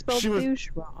 And she spelled douche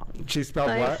wrong. She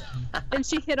spelled what? And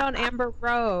she hit on Amber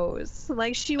Rose.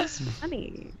 Like, she was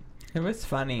funny. It was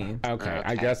funny. Okay,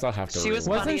 I guess I'll have to. She was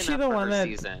rewatch. funny Wasn't she enough the for one her that?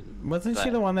 season, Wasn't she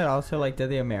but- the one that also like did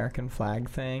the American flag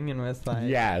thing and was like?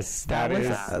 Yes, That was.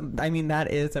 is. I mean,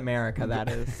 that is America. That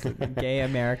is gay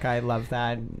America. I love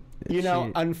that. You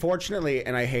know, unfortunately,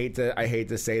 and I hate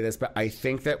to say this, but I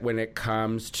think that when it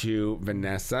comes to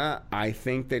Vanessa, I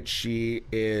think that she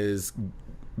is,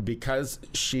 because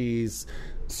she's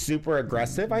super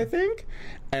aggressive, I think,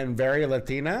 and very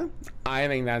Latina, I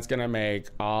think that's going to make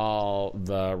all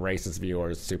the racist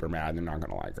viewers super mad and they're not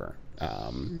going to like her.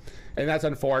 And that's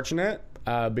unfortunate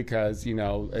because, you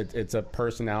know, it's a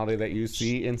personality that you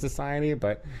see in society,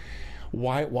 but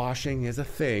whitewashing is a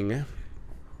thing.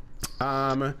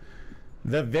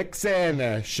 The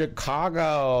Vixen,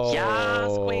 Chicago.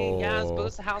 Yes, queen. Yes,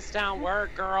 boots the house down.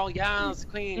 Work, girl. Yes,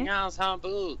 queen. Yes, her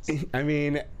boots. I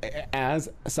mean, as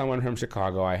someone from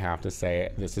Chicago, I have to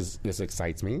say this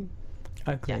excites me.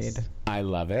 Agreed. Yes. I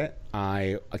love it.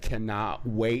 I cannot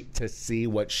wait to see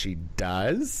what she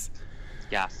does.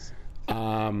 Yes.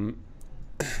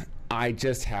 I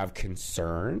just have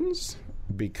concerns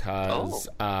because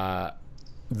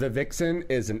the Vixen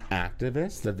is an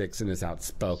activist. The Vixen is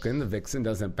outspoken. The Vixen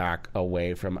doesn't back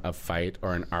away from a fight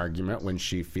or an argument when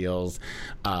she feels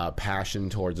passion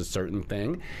towards a certain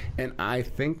thing. And I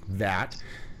think that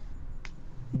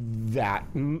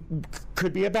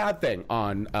could be a bad thing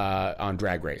on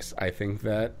Drag Race. I think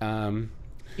that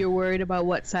You're worried about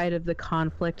what side of the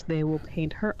conflict they will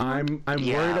paint her on? I'm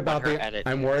Yeah, worried what about her edit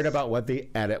I'm is. worried about what the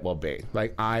edit will be.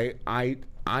 Like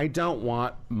I don't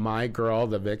want my girl,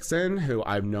 the Vixen, who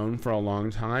I've known for a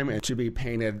long time, and to be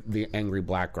painted the angry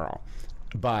black girl.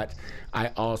 But I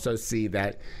also see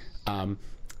that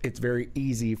it's very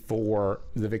easy for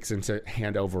the Vixen to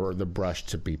hand over the brush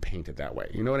to be painted that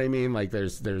way. You know what I mean? Like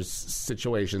there's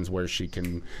situations where she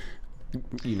can,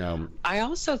 you know. I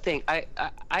also think I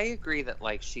agree that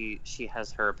like she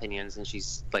has her opinions and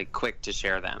she's like quick to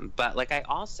share them. But like I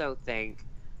also think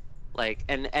like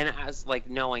and as like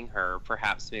knowing her,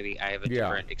 perhaps maybe I have a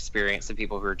different experience than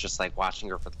people who are just like watching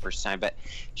her for the first time, but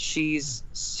she's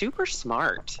super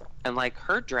smart, and like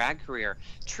her drag career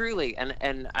truly,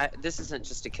 and this isn't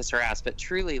just to kiss her ass, but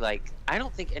truly, like I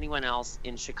don't think anyone else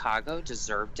in Chicago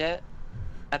deserved it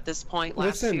at this point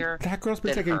last year. That girl's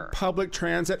been than taking her. public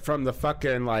transit from the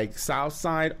fucking like South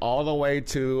Side all the way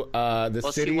to the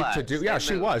Well, she city was. to do. They Yeah,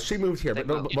 she moved. was. She moved here. They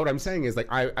But moved. what I'm saying is, like,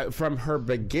 I from her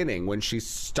beginning when she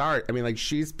started. I mean, like,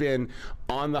 she's been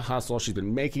on the hustle. She's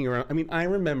been making her own. I mean, I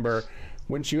remember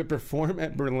when she would perform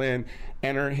at Berlin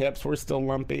and her hips were still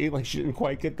lumpy, like she didn't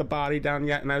quite get the body down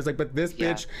yet. And I was like, but this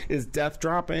Yeah. bitch is death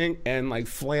dropping and like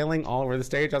flailing all over the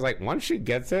stage. I was like, once she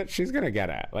gets it, she's gonna get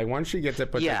it. Like once she gets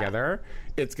it put Yeah. together,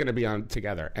 it's gonna be on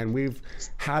together. And we've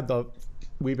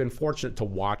been fortunate to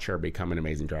watch her become an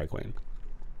amazing drag queen.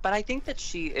 But I think that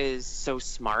she is so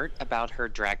smart about her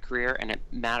drag career, and it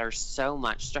matters so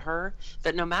much to her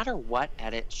that no matter what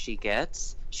edit she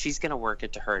gets, she's going to work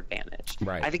it to her advantage.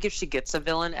 Right. I think if she gets a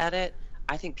villain edit,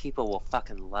 I think people will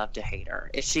fucking love to hate her.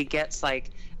 If she gets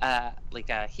like a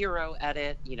hero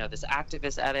edit, you know, this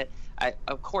activist edit,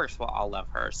 of course we'll all love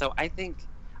her. So I think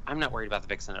I'm not worried about the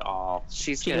Vixen at all.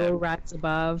 She's She gonna. will rise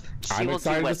above. She I'm will do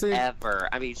excited to see. whatever.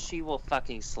 I mean, she will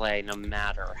fucking slay no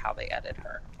matter how they edit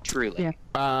her. Truly.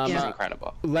 Yeah. She's Yeah.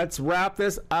 incredible. Let's wrap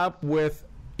this up with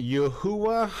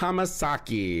Yuhua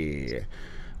Hamasaki.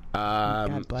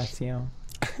 God bless you.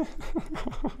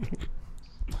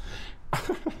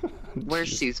 Where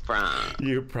she's from.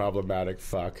 You problematic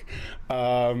fuck.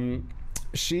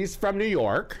 She's from New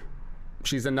York.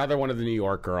 She's another one of the New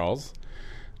York girls.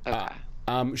 Okay.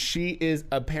 She is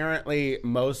apparently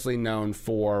mostly known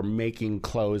for making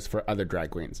clothes for other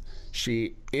drag queens.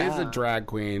 She is a drag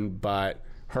queen, but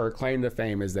her claim to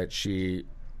fame is that she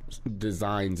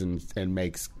designs and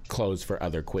makes clothes for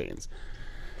other queens.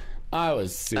 I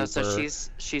was super... Oh, so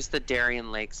she's the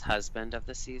Darian Lake's husband of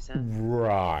the season?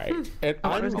 Right. And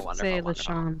I was I'm- going to say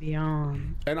LaShawn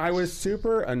Beyond. And I was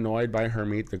super annoyed by her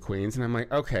Meet the Queens, and I'm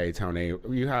like, okay, Tony,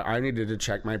 I needed to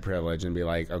check my privilege and be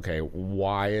like, okay,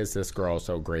 why is this girl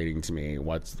so grating to me?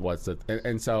 What's the...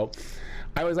 And so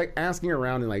I was like asking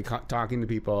around and like talking to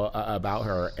people about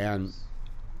her, and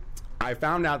I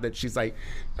found out that she's like,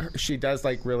 she does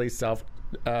like really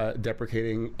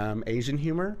deprecating Asian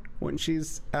humor when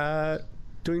she's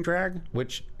doing drag,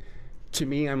 which to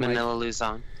me, I'm like... Manila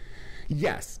Luzon.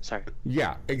 Yes. Sorry.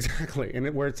 Yeah, exactly. And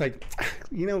where it's like,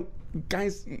 you know,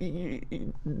 guys,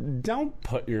 don't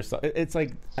put yourself. It's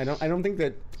like I don't think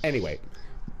that. Anyway,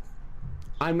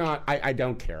 I'm not. I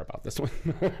don't care about this one.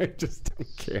 I just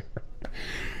don't care.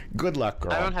 Good luck,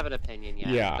 girl. I don't have an opinion yet.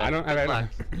 Yeah, but I don't good luck.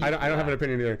 I don't have an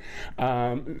opinion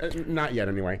either. Not yet,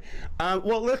 anyway.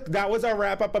 Well, look, that was our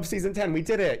wrap up of season 10. We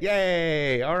did it!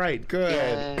 Yay! All right,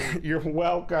 good. Yay. You're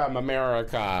welcome,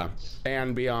 America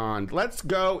and beyond. Let's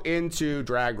go into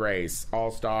Drag Race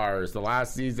All Stars. The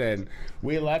last season,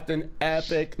 we left an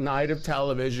epic night of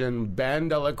television. Ben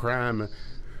de la Creme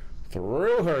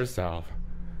threw herself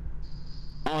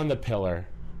on the pillar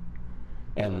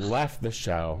and left the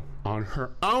show on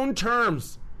her own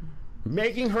terms,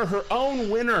 making her her own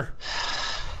winner.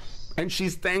 And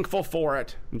she's thankful for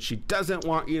it. And she doesn't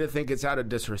want you to think it's out of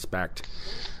disrespect.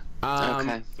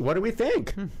 Okay. What do we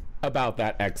think about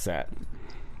that exit?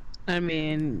 I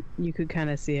mean, you could kind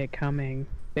of see it coming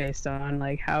based on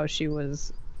like how she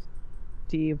was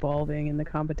de-evolving in the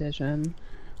competition.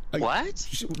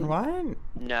 What? What?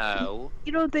 No.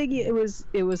 You don't think it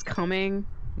was coming?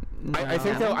 I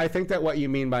think that what you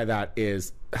mean by that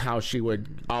is how she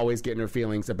would always get in her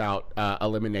feelings about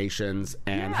eliminations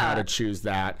and how to choose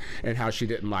that, and how she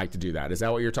didn't like to do that. Is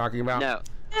that what you're talking about? No.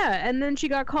 Yeah, and then she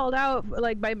got called out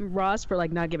like by Ross for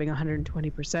like not giving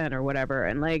 120% or whatever,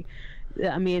 and like,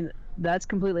 I mean, that's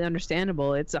completely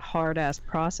understandable. It's a hard ass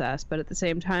process, but at the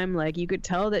same time, like, you could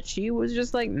tell that she was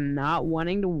just like not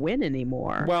wanting to win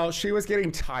anymore. Well, she was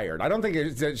getting tired. I don't think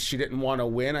it's that she didn't want to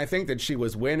win. I think that she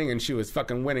was winning, and she was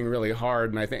fucking winning really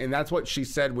hard. And that's what she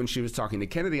said when she was talking to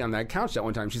Kennedy on that couch that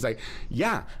one time. She's like,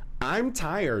 "Yeah, I'm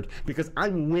tired because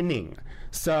I'm winning.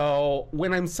 So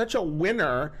when I'm such a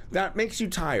winner, that makes you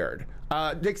tired."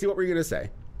 Dixie, what were you gonna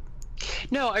say?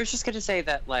 No, I was just going to say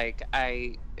that, like,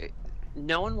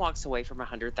 no one walks away from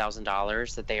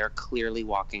 $100,000 that they are clearly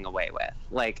walking away with.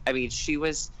 Like, I mean, she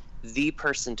was the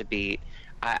person to beat.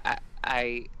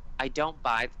 I don't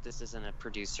buy that this isn't a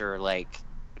producer, like,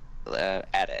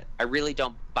 edit. I really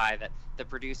don't buy that.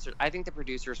 I think the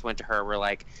producers went to her, were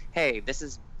like, "Hey, this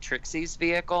is Trixie's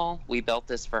vehicle. We built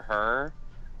this for her.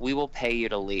 We will pay you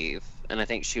to leave." And I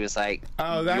think she was like,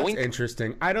 "Oh, that's yoink.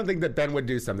 interesting." I don't think that Ben would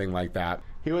do something like that.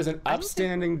 He was an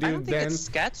upstanding dude. I don't think Ben. it's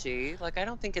sketchy. Like, I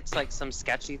don't think it's like some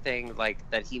sketchy thing, like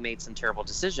that he made some terrible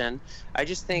decision. I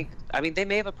just think, I mean, they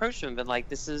may have approached him and been like,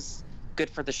 "This is good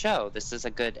for the show. This is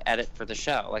a good edit for the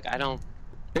show." Like, I don't know.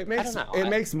 It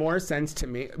makes more sense to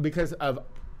me because of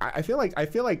I feel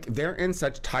like they're in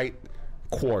such tight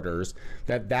quarters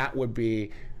that would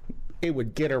be. It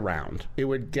would get around.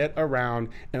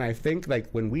 And I think, like,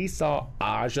 when we saw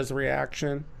Aja's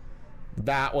reaction,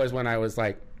 that was when I was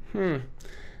like,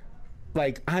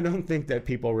 Like, I don't think that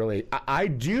people really... I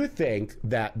do think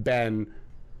that Ben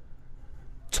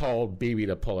told BB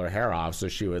to pull her hair off so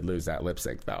she would lose that lip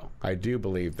sync, though. I do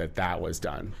believe that was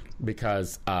done.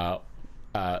 Because...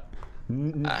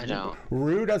 I don't.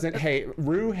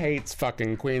 Rue hates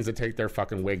fucking queens that take their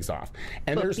fucking wigs off,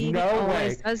 and But there's BB no way.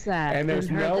 always does that and there's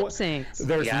in her no lip syncs.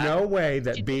 There's no way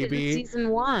that She did it in BB season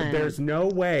 1. There's no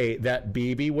way that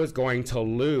BB was going to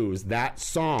lose that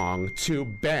song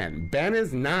to Ben. Ben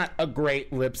is not a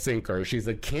great lip syncer. She's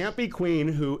a campy queen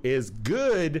who is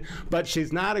good, but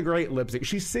she's not a great lip sync.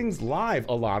 She sings live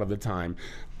a lot of the time,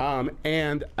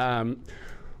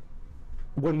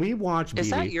 when we watch BB... Is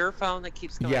that your phone that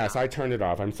keeps going Yes, off? I turned it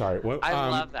off. I'm sorry. I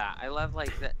love that. I love,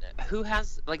 like, that. Who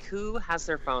has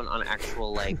their phone on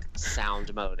actual, like,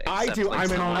 sound mode? I except, do.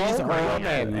 like, I'm an old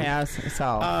woman. Yes,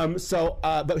 so.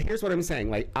 But here's what I'm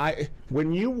saying. Like,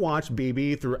 when you watch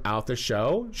BB throughout the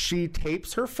show, she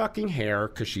tapes her fucking hair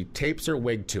because she tapes her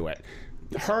wig to it.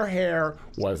 Her hair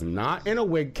was not in a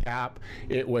wig cap.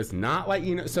 It was not like,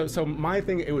 you know, so my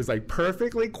thing, it was like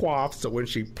perfectly coiffed. So when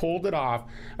she pulled it off,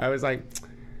 I was like,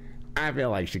 I feel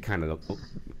like she kind of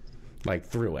like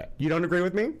threw it. You don't agree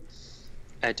with me?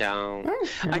 I don't.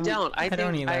 I don't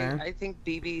either. I think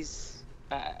BB's.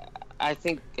 I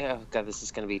think. Oh God, this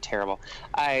is going to be terrible.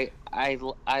 I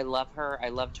love her. I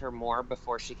loved her more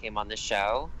before she came on the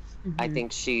show. I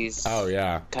think she's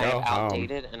kind of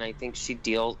outdated, and I think she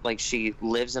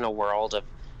lives in a world of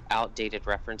outdated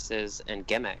references and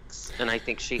gimmicks. And I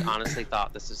think she honestly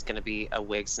thought this was going to be a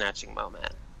wig snatching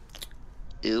moment.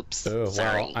 Oops. Oh,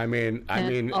 Sorry. Well, I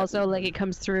mean, also, like, it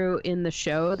comes through in the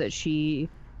show that she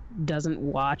doesn't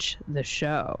watch the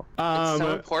show. It's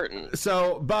so important.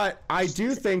 But I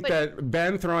do think that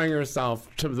Ben throwing herself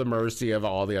to the mercy of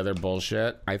all the other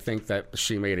bullshit, I think that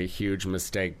she made a huge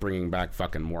mistake bringing back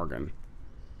fucking Morgan.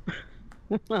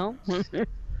 Well,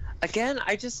 again,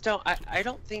 I just don't. I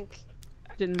don't think.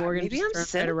 didn't Morgan? Maybe I'm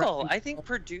just turn right cynical. around? I think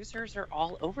producers are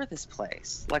all over this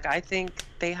place. Like, I think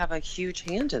they have a huge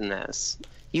hand in this.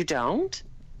 You don't?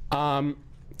 I'm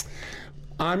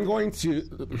going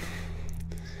to.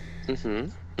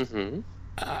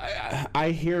 I I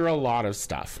hear a lot of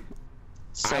stuff.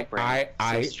 So brave.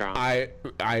 So strong. I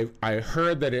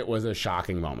heard that it was a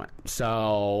shocking moment.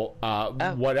 So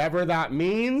whatever that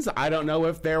means, I don't know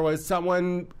if there was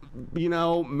someone,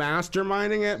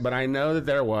 masterminding it, but I know that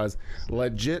there was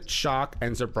legit shock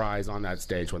and surprise on that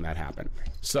stage when that happened.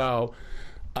 So,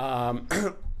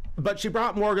 but she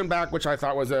brought Morgan back, which I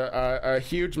thought was a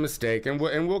huge mistake, and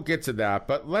we'll get to that.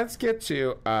 But let's get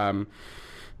to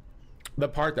the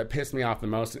part that pissed me off the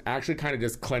most, and actually kind of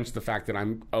just clenched the fact that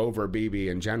I'm over BB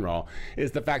in general,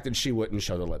 is the fact that she wouldn't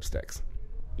show the lipsticks.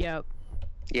 Yep.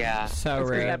 Yeah. So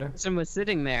rude. That person was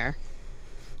sitting there.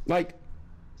 Like,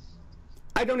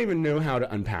 I don't even know how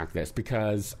to unpack this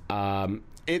because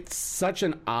it's such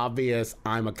an obvious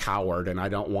I'm a coward and I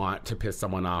don't want to piss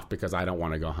someone off because I don't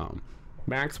want to go home.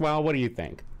 Maxwell, what do you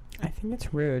think? I think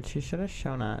it's rude. She should have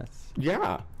shown us.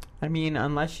 Yeah. I mean,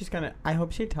 unless she's gonna... I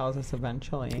hope she tells us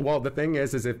eventually. Well, the thing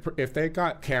is if they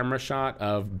got camera shot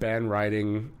of Ben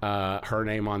writing her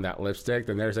name on that lipstick,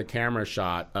 then there's a camera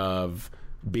shot of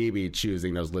BB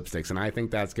choosing those lipsticks, and I think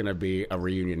that's going to be a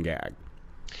reunion gag.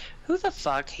 Who the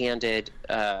fuck handed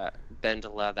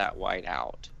Bendela that white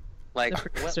out? Like,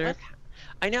 what?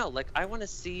 I know. Like, I want to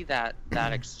see that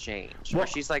exchange where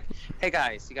she's like, "Hey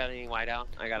guys, you got any white out?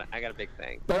 I got a big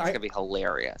thing." That's gonna be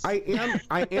hilarious. I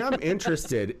am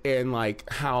interested in like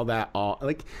how that all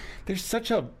like. There's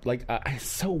such a like. I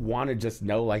so want to just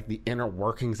know like the inner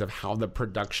workings of how the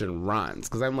production runs,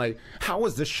 because I'm like, how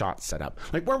was this shot set up?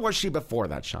 Like, where was she before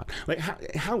that shot? Like,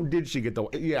 how did she get the?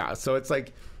 Yeah. So it's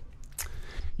like.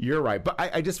 You're right, but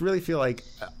I just really feel like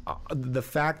the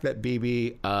fact that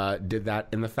BB did that,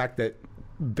 and the fact that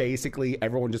basically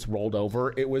everyone just rolled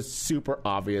over, it was super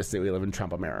obvious that we live in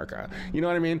Trump America. You know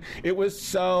what I mean? It was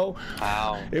so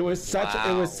it was such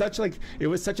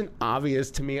an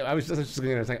obvious to me. I was just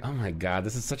like, oh my god,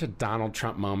 this is such a Donald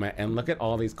Trump moment, and look at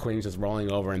all these queens just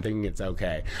rolling over and thinking it's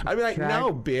okay. I'd be like,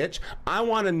 no bitch, I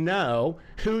want to know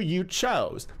who you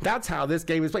chose. That's how this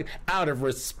game is played, out of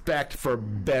respect for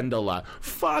Bendela.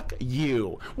 Fuck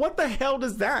you. What the hell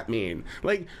does that mean?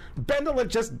 Like, Bendela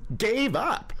just gave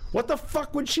up. What the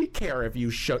fuck would she care if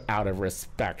you showed out of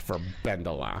respect for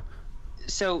Bendela?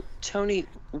 So, Tony,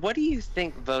 what do you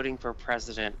think voting for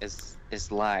president is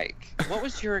like? What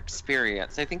was your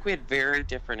experience? I think we had very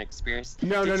different experience.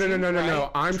 No.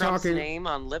 I'm Trump's talking name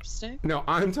on lipstick. No,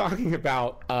 I'm talking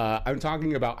about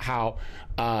how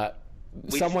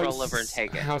We just roll over and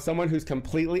take it. How someone who's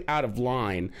completely out of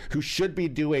line, who should be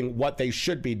doing what they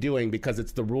should be doing because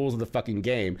it's the rules of the fucking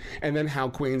game, and then how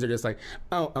queens are just like,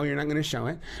 oh, you're not going to show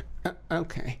it?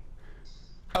 Okay.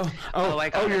 You're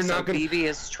not going to... BB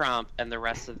is Trump, and the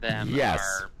rest of them are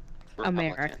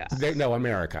America.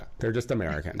 America. They're just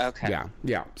Americans. Okay.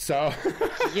 Yeah. So.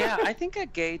 Yeah, I think a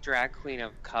gay drag queen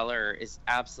of color is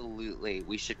absolutely.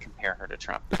 We should compare her to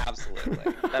Trump.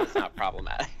 Absolutely, that is not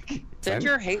problematic. Send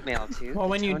your hate mail too. Well,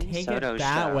 when you take it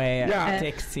that way,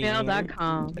 Dixie.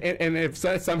 Mail.com. And if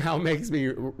that somehow makes me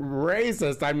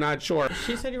racist, I'm not sure.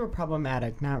 She said you were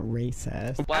problematic, not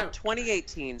racist. Well,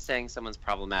 2018, saying someone's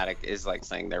problematic is like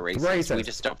saying they're racist. We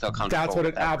just don't feel comfortable. That's what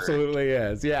it absolutely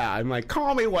is. Yeah, I'm like,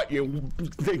 call me what you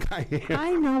think I am.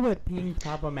 I know what being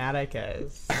problematic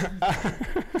is.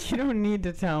 You don't need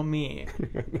to tell me.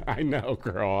 I know,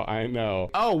 girl. I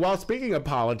know. Oh, well, speaking of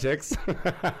politics,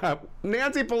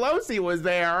 Nancy Pelosi was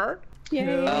there.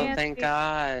 Yay, oh, thank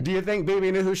God. Do you think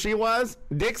BB knew who she was?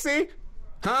 Dixie?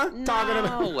 Huh? No, Talking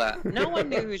about... no one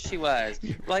knew who she was.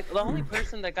 Like, the only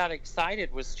person that got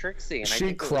excited was Trixie. And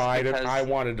she cried, and I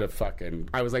wanted to fucking...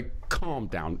 I was like, calm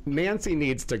down. Nancy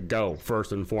needs to go,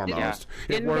 first and foremost.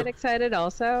 Yeah. Didn't get excited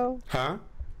also? Huh?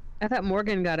 I thought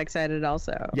Morgan got excited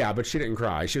also. Yeah, but she didn't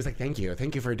cry. She was like, thank you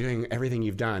for doing everything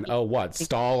you've done. Oh, what?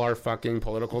 Stall our fucking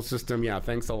political system? Yeah,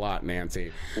 thanks a lot,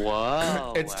 Nancy.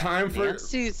 Whoa. It's time for...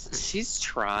 She's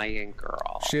trying,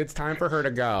 girl. It's time for her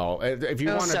to go. If you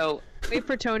want to... So, wait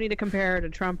for Tony to compare her to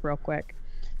Trump real quick.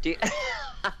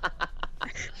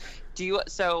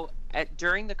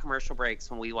 During the commercial breaks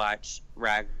when we watch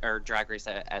Drag Race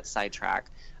at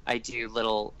Sidetrack, I do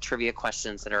little trivia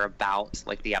questions that are about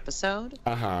like the episode.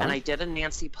 And I did a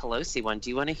Nancy Pelosi one. Do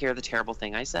you want to hear the terrible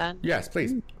thing I said? Yes,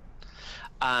 please.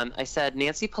 I said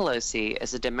Nancy Pelosi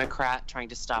is a Democrat trying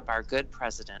to stop our good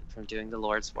president from doing the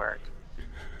Lord's work.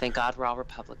 Thank God we're all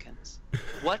Republicans.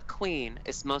 What queen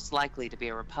is most likely to be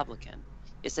a Republican?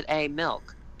 Is it A,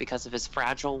 Milk, because of his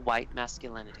fragile white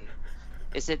masculinity?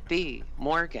 Is it B,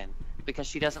 Morgan, because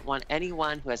she doesn't want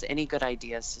anyone who has any good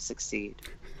ideas to succeed?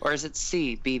 Or is it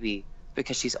C, BB,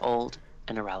 because she's old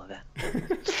and irrelevant?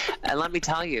 And let me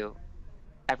tell you,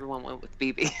 everyone went with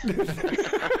BB.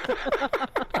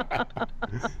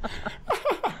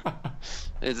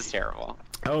 It was terrible.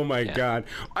 Oh my God!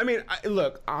 I mean,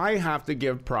 look, I have to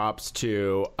give props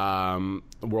to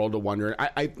World of Wonder.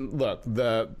 I look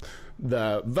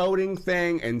the voting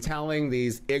thing and telling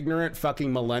these ignorant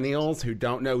fucking millennials who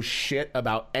don't know shit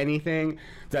about anything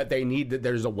that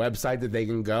there's a website that they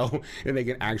can go and they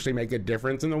can actually make a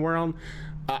difference in the world.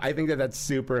 I think that's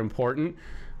super important.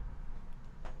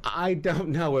 I don't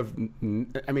know if,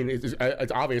 I mean,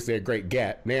 it's obviously a great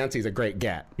get. Nancy's a great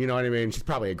get. You know what I mean? She's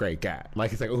probably a great get.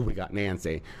 Like, it's like, oh, we got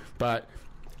Nancy. But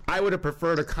I would have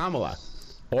preferred a Kamala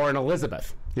or an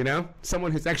Elizabeth, you know?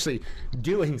 Someone who's actually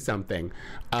doing something.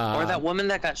 Or that woman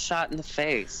that got shot in the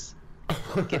face.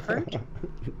 Gifford?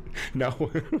 No.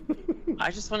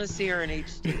 I just want to see her in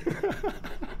HD.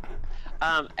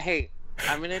 Hey,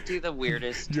 I'm going to do the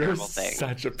weirdest, terrible thing. You're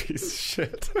such a piece of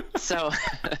shit. So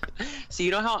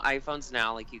you know how iPhones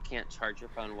now, like, you can't charge your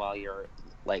phone while you're,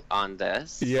 like, on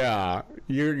this? Yeah.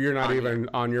 You're not even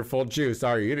on your full juice,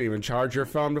 are you? You didn't even charge your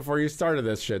phone before you started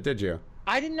this shit, did you?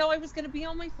 I didn't know I was going to be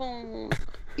on my phone.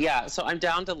 Yeah, so I'm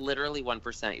down to literally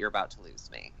 1%. You're about to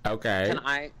lose me. Okay.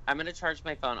 I'm going to charge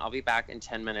my phone. I'll be back in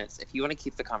 10 minutes. If you want to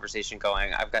keep the conversation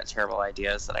going, I've got terrible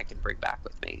ideas that I can bring back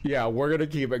with me. Yeah, we're going to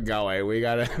keep it going. We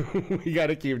got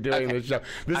to keep doing this show.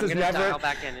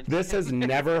 This has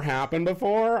never happened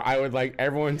before. I would like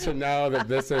everyone to know that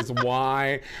this is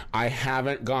why I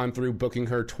haven't gone through booking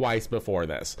her twice before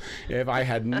this. If I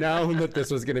had known that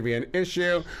this was going to be an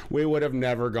issue, we would have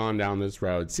never gone down this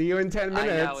road. See you in 10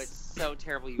 minutes. I know, it's so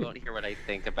terrible you won't hear what I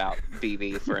think about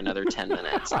BB for another 10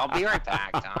 minutes. I'll be right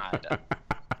back. God.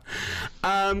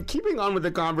 Keeping on with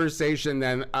the conversation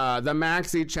then, the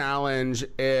Maxi Challenge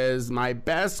is my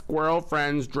best squirrel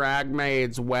friend's drag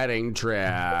maid's wedding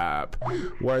trip,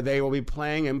 where they will be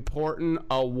playing important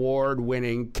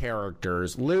award-winning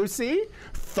characters. Lucy,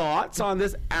 thoughts on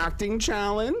this acting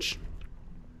challenge?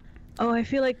 Oh, I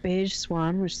feel like Beige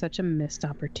Swan was such a missed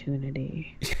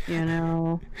opportunity. You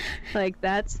know, like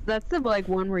that's the like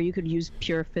one where you could use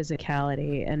pure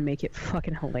physicality and make it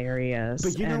fucking hilarious.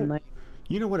 But you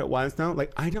know what it was though?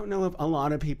 Like, I don't know if a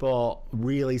lot of people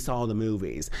really saw the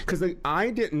movies because like,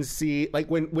 I didn't see like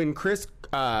when Chris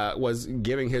was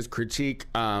giving his critique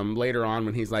later on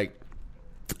when he's like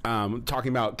talking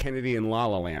about Kennedy and La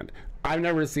La Land. I've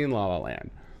never seen La La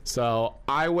Land, so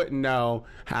I wouldn't know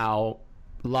how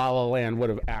La La Land would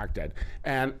have acted,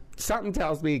 and something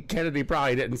tells me Kennedy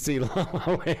probably didn't see La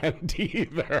La Land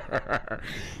either.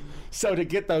 So to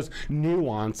get those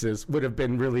nuances would have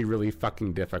been really, really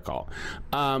fucking difficult.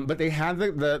 But they had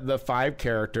the five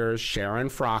characters: Sharon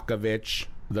Frockovich,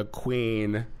 the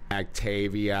Queen,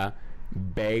 Octavia,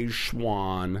 Beige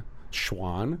Swan.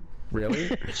 Schwan? Really?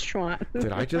 Schwan.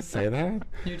 Did I just say that?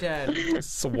 You did.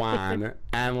 Swan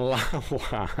and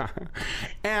Lala.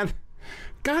 And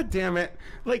God damn it.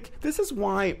 Like, this is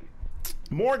why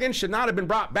Morgan should not have been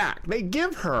brought back. They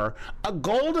give her a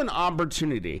golden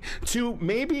opportunity to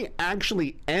maybe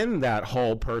actually end that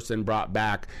whole person brought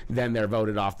back, then they're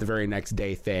voted off the very next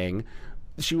day thing.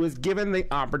 She was given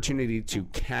the opportunity to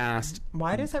cast.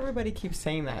 Why does everybody keep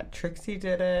saying that? Trixie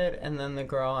did it, and then the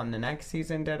girl on the next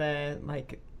season did it.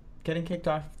 Like, getting kicked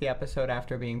off the episode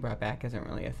after being brought back isn't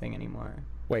really a thing anymore.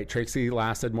 Wait, Trixie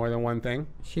lasted more than one thing?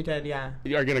 She did, yeah.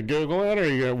 You're going to Google it, or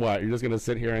you're going to what? You're just going to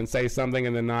sit here and say something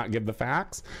and then not give the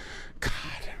facts? God.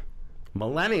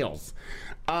 Millennials.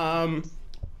 But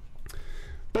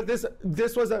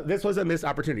this was a missed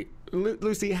opportunity.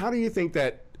 Lucy, how do you think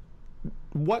that,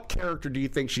 what character do you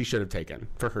think she should have taken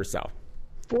for herself?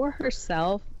 For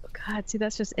herself? God, see,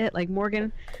 that's just it. Like,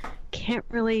 Morgan can't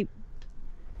really...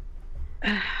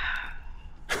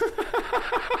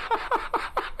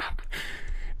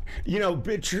 You know,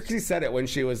 Trixie said it when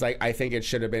she was like, I think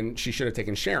she should have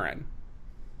taken Sharon.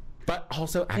 But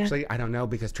also, actually, I don't know,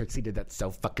 because Trixie did that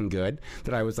so fucking good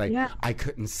that I was like, I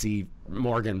couldn't see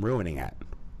Morgan ruining it.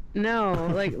 No,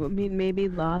 like, I mean, maybe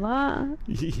Lala?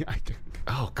 Yeah,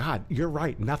 oh, God, you're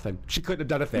right. Nothing. She couldn't have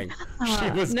done a thing. She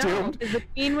was doomed. The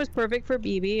Queen was perfect for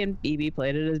BB, and BB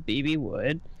played it as BB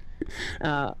would.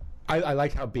 I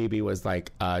like how BB was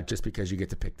like, just because you get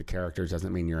to pick the characters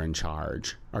doesn't mean you're in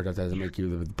charge, or that doesn't make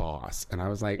you the boss. And I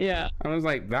was like,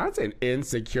 that's an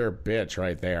insecure bitch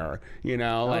right there. You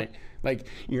know, like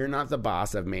you're not the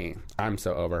boss of me. I'm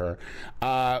so over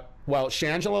her. Well,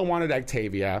 Shangela wanted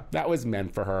Octavia. That was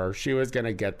meant for her. She was going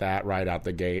to get that right out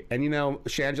the gate. And, you know,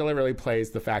 Shangela really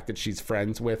plays the fact that she's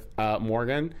friends with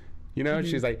Morgan. You know,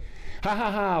 she's like, ha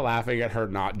ha ha, laughing at her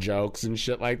not jokes and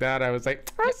shit like that. I was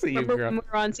like, I see you, girl. Remember when we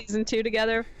were on season 2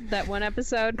 together? That one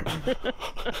episode?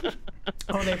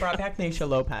 Oh, they brought back Naisha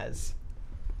Lopez.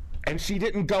 And she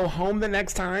didn't go home the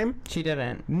next time? She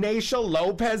didn't. Naysha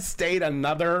Lopez stayed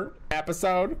another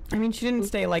episode? I mean, she didn't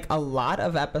stay like a lot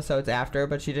of episodes after,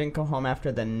 but she didn't go home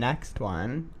after the next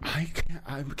one. I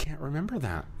can't remember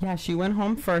that. Yeah, she went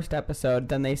home first episode,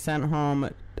 then they sent home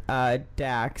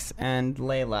Dax and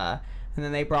Layla, and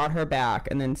then they brought her back,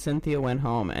 and then Cynthia went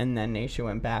home, and then Naysha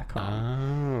went back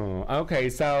home. Oh, okay.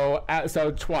 So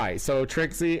twice. So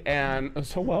Trixie and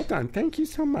so well done. Thank you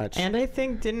so much. And I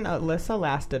think didn't Alyssa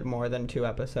lasted more than 2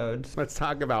 episodes? Let's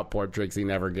talk about poor Trixie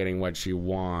never getting what she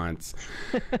wants.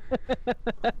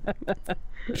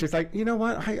 She's like, you know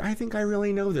what? I think I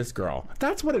really know this girl.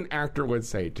 That's what an actor would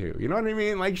say too. You know what I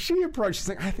mean? Like she's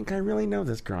like, I think I really know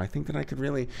this girl. I think that I could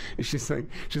really. She's like,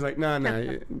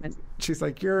 no. She's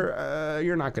like,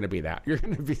 you're not going to be that. You're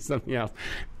going to be something else.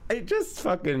 It just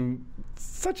fucking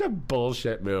such a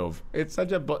bullshit move. It's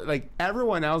such a like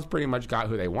everyone else pretty much got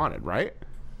who they wanted, right?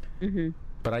 Mm-hmm.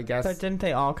 But I guess. But didn't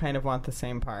they all kind of want the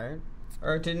same part?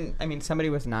 Or didn't, I mean,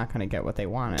 somebody was not going to get what they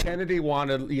wanted. Kennedy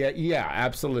wanted, yeah,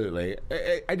 absolutely.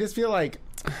 I just feel like,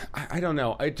 I don't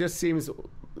know, it just seems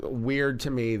weird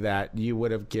to me that you would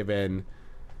have given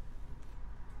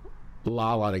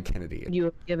Lala to Kennedy. You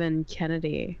have given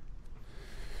Kennedy.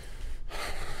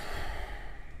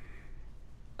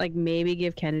 Like, maybe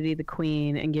give Kennedy the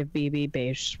queen and give BB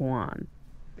Beige Swan.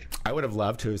 I would have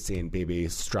loved to have seen BB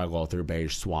struggle through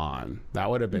Beige Swan. That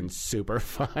would have been super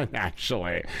fun,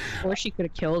 actually. Or she could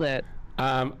have killed it.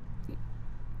 A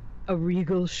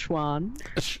regal Schwan.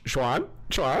 Schwan?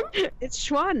 It's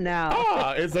Schwan now.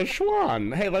 Ah, it's a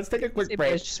Schwan. Hey, let's take a quick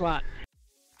break. Beige Swan.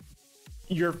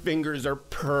 Your fingers are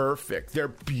perfect. They're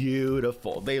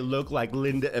beautiful. They look like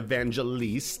Linda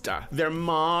Evangelista. They're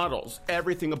models.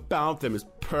 Everything about them is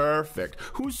perfect.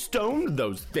 Who stoned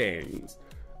those things?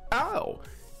 Oh,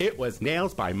 it was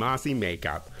Nails by Mossy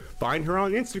Makeup. Find her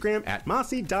on Instagram at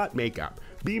mossy.makeup.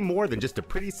 Be more than just a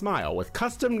pretty smile with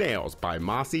custom nails by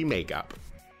Mossy Makeup.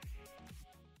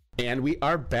 And we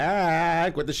are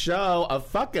back with the show. A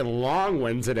fucking long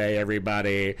one today,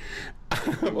 everybody.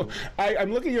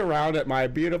 I'm looking around at my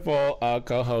beautiful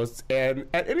co-hosts, and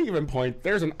at any given point,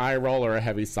 there's an eye roll or a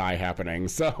heavy sigh happening.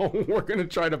 So we're going to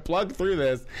try to plug through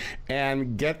this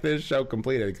and get this show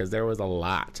completed because there was a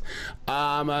lot.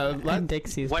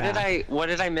 Dixie's What back.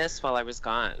 did I miss while I was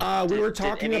gone? We were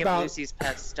talking did any about of Lucy's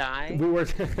pets die?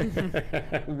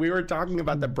 we were talking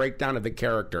about the breakdown of the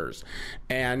characters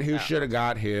and who should have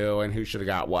got who and who should have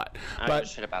got what. I don't know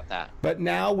shit about that. But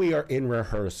now we are in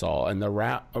rehearsal in the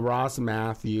Ross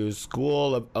Matthews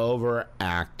School of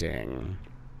Overacting.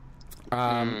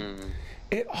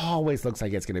 It always looks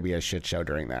like it's going to be a shit show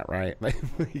during that, right?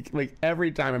 Like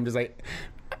every time I'm just like...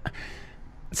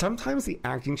 Sometimes the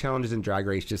acting challenges in Drag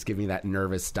Race just give me that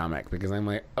nervous stomach because I'm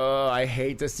like, oh, I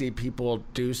hate to see people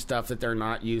do stuff that they're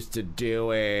not used to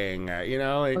doing. You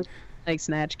know? Like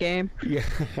Snatch Game? Yeah.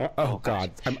 Oh,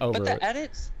 God. I'm over But the it.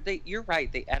 edits, you're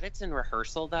right. The edits in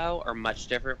rehearsal, though, are much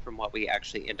different from what we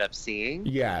actually end up seeing.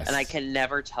 Yes. And I can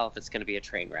never tell if it's going to be a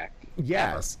train wreck.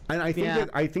 Yes, and I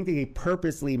think they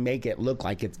purposely make it look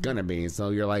like it's gonna be. So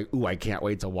you're like, ooh, I can't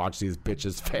wait to watch these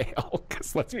bitches fail.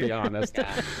 Because let's be honest,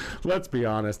 let's be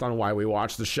honest on why we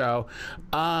watch the show.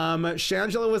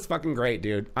 Shangela was fucking great,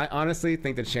 dude. I honestly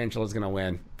think that Shangela's gonna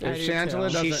win. If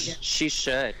Shangela doesn't, She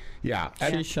should. yeah,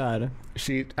 She should.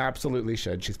 She absolutely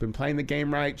should. She's been playing the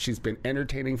game right. She's been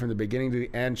entertaining from the beginning to the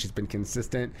end. She's been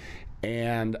consistent,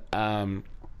 and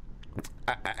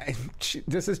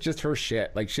this is just her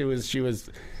shit. Like she was.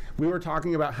 We were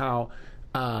talking about how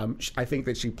I think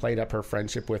that she played up her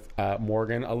friendship with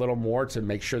Morgan a little more to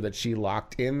make sure that she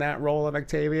locked in that role of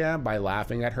Octavia by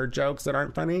laughing at her jokes that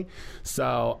aren't funny.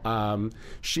 So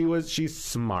she's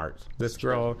smart. This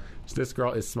girl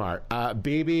is smart.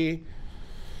 BB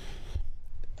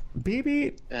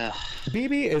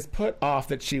is put off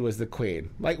that she was the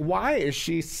queen. Like, why is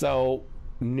she so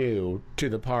new to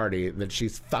the party that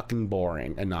she's fucking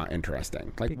boring and not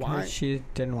interesting? Like, Because why? she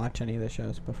didn't watch any of the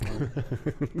shows before.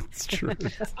 It's true.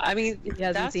 I mean, She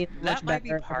hasn't seen much that might be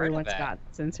better part everyone's of it. got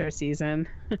since her season.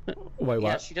 Wait,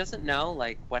 Yeah, what? she doesn't know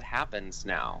like what happens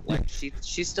now. Like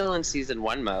she's still in season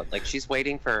 1 mode. Like she's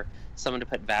waiting for someone to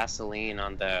put Vaseline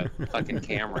on the fucking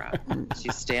camera.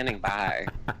 She's standing by.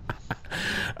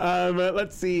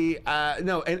 Let's see.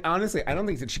 No, and honestly, I don't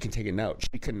think that she can take a note.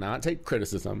 She cannot take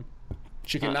criticism.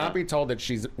 She cannot be told that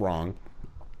she's wrong,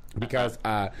 because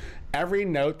every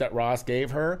note that Ross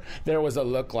gave her, there was a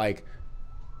look like,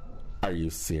 are you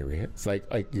serious? Like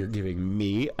you're giving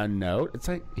me a note? It's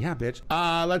like, yeah, bitch.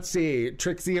 Let's see.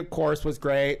 Trixie, of course, was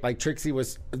great. Like, Trixie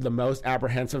was the most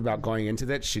apprehensive about going into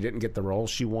this. She didn't get the role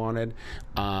she wanted.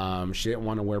 She didn't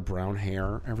want to wear brown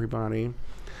hair, everybody.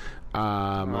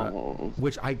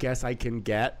 which I guess I can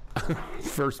get.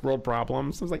 First world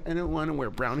problems. I was like, I don't want to wear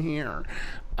brown hair.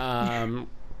 The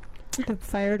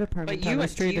fire department But on the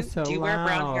street is so do you wear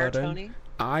brown hair, loud. Tony?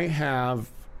 I have,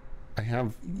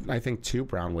 I think 2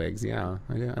 brown wigs. Yeah,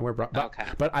 I do. I wear brown. Okay.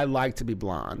 But I like to be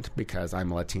blonde because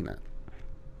I'm Latina.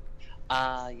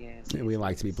 Yes. We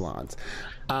like to be blondes.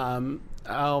 Morgan.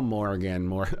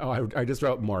 I just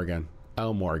wrote Morgan.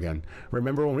 Oh, Morgan.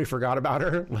 Remember when we forgot about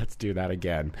her? Let's do that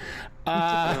again.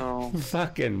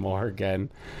 Fucking Morgan.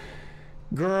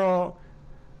 Girl.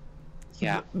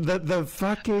 Yeah. The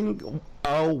fucking,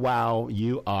 oh, wow,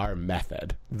 you are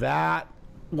method. That,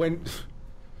 when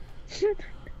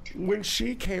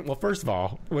she came, well, first of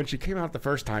all, when she came out the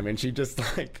first time and she just,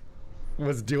 like,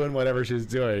 was doing whatever she was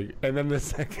doing, and then the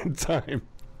second time,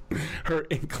 her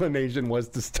inclination was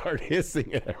to start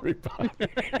hissing at everybody.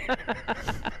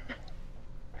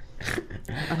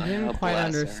 I didn't quite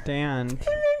bless her. understand. And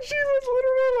then she was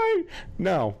literally like,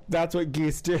 no, that's what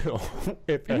geese do.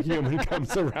 If a human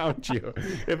comes around you.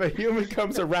 If a human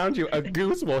comes around you, a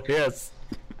goose will hiss.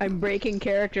 I'm breaking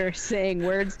character saying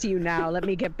words to you now. Let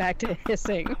me get back to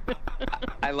hissing.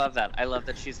 I love that. I love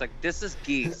that she's like, this is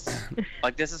geese.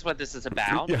 Like, this is what this is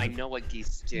about. Yeah. I know what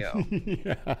geese do.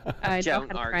 Yeah. I know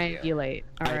Don't how to argue. triangulate.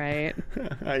 All right.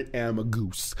 I am a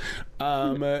goose.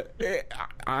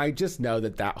 I just know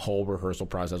that whole rehearsal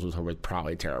process was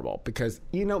probably terrible because,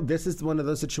 this is one of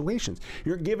those situations.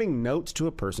 You're giving notes to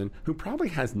a person who probably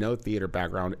has no theater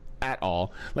background at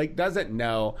all, like doesn't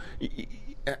know.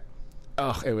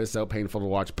 It was so painful to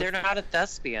watch. They're not a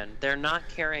thespian. They're not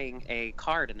carrying a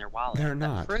card in their wallet. They're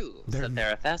not. That proves that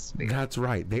they're a thespian. That's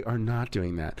right. They are not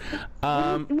doing that.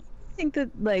 I think that,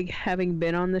 like, having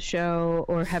been on the show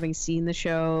or having seen the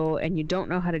show and you don't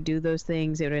know how to do those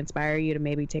things, it would inspire you to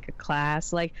maybe take a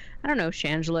class. Like, I don't know,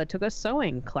 Shangela took a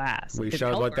sewing class. We It didn't showed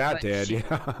help what her, that but did. She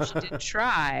Yeah. did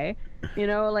try.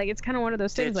 Like, it's kind of one of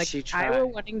those things. Did Like, she I try? were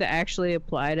wanting to actually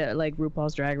apply to, like,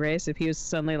 RuPaul's Drag Race, if he was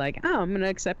suddenly like, oh, I'm going to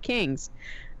accept kings.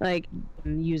 Like,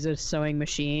 use a sewing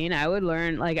machine. I would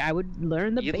learn the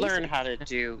You'd basics. learn how to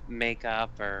do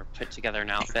makeup or put together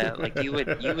an outfit. Like, you would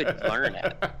learn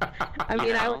it. I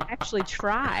mean, I would actually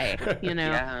try,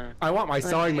 Yeah. I want my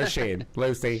sewing machine,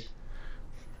 Lucy.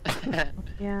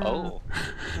 Yeah. Oh.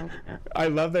 I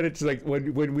love that it's like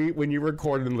when you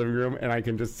record in the living room and I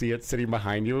can just see it sitting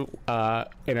behind you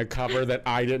in a cover that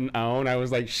I didn't own. I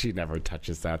was like, she never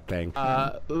touches that thing.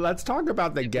 Let's talk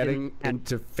about the getting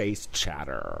into face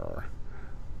chatter,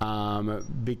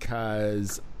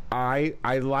 because I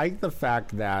like the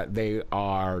fact that they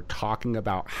are talking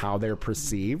about how they're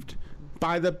perceived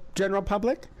by the general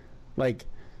public, like.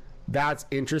 That's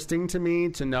interesting to me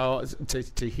to know,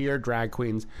 to hear drag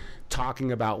queens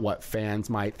talking about what fans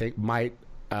might think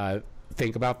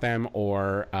about them,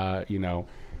 or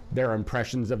their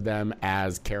impressions of them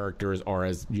as characters or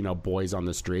as boys on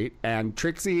the street. And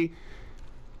Trixie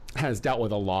has dealt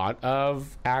with a lot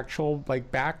of actual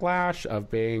backlash of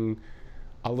being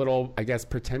a little, I guess,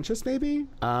 pretentious maybe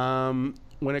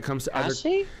when it comes to Has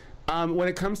she? When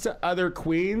it comes to other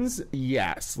queens,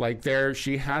 yes. Like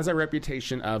she has a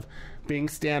reputation of being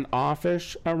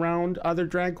standoffish around other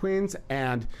drag queens,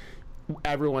 and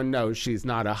everyone knows she's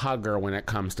not a hugger when it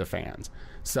comes to fans.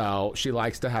 So she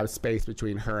likes to have space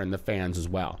between her and the fans as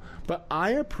well. But I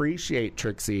appreciate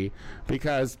Trixie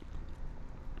because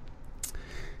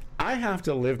I have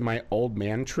to live my old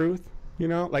man truth.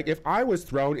 Like if I was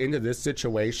thrown into this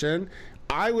situation,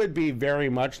 I would be very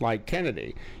much like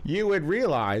Kennedy. You would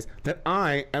realize that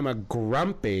I am a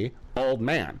grumpy old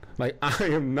man. Like I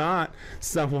am not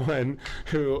someone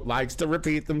who likes to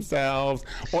repeat themselves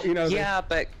or Yeah,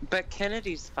 but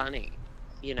Kennedy's funny.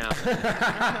 So you have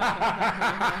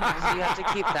to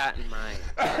keep that in mind.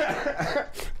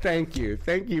 Thank you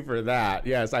for that.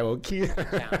 Yes, I will keep.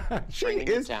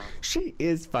 She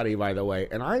is funny, by the way,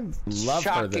 and I love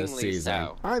her this Shockingly season.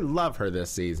 so. I love her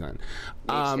this season.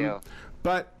 Me too.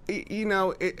 But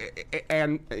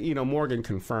Morgan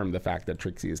confirmed the fact that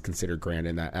Trixie is considered grand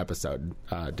in that episode,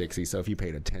 Dixie. So if you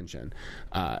paid attention,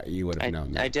 you would have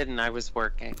known that. I didn't. I was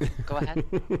working. Go ahead.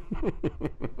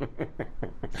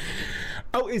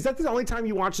 Oh, is that the only time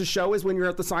you watch the show? Is when you're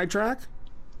at the sidetrack?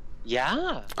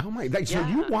 Yeah. Oh my! So Yeah,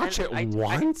 you watch it and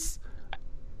once?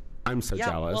 I'm so Yeah.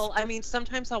 jealous. Well, I mean,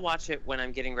 sometimes I'll watch it when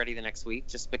I'm getting ready the next week,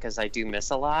 just because I do miss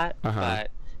a lot. Uh-huh.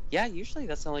 But Yeah, usually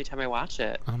that's the only time I watch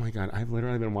it. Oh my God, I've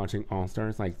literally been watching All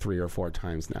Stars like 3 or 4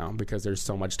 times now because there's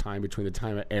so much time between the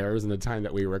time it airs and the time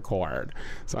that we record.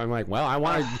 So I'm like, well, I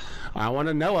want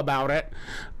to know about it.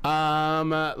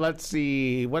 Let's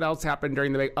see what else happened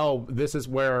during the oh, this is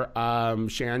where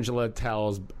Shangela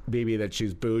tells Bibi that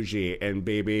she's bougie, and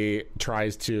Bibi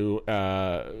tries to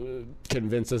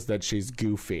convince us that she's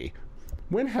goofy.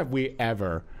 When have we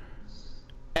ever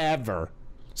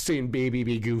seen Bibi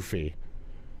be goofy?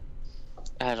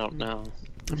 I don't know.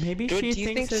 Maybe Do she you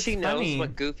thinks think it's she funny. knows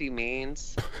what goofy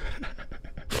means?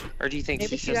 Or do you think Maybe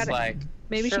she's she just got it- like,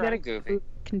 Maybe sure, she got I'm goofy?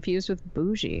 confused with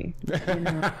bougie.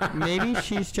 Maybe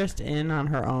she's just in on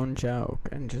her own joke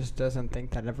and just doesn't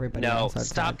think that everybody No, else has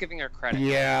stop that. giving her credit.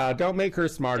 Yeah, don't make her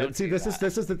smarter. Don't See, do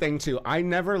this is the thing too. I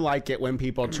never like it when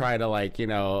people try to like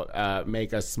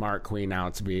make a smart queen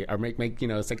out to be, or make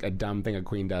it's like a dumb thing a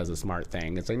queen does a smart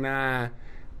thing. It's like, nah,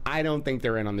 I don't think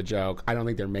they're in on the joke. I don't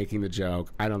think they're making the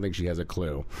joke. I don't think she has a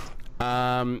clue.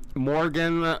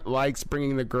 Morgan likes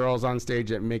bringing the girls on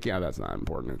stage at Mickey. Oh, that's not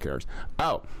important. Who cares?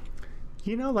 Oh,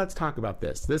 let's talk about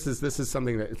this. This is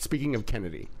something that, speaking of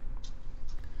Kennedy,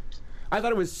 I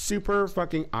thought it was super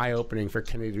fucking eye-opening for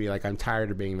Kennedy to be like, I'm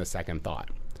tired of being the second thought.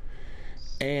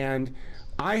 And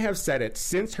I have said it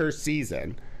since her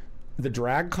season, the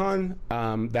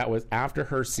DragCon that was after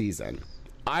her season.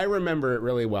 I remember it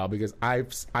really well because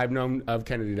I've known of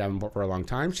Kennedy Davenport for a long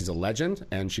time. She's a legend,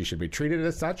 and she should be treated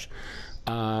as such.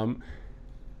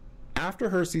 After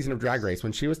her season of Drag Race,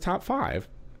 when she was top 5,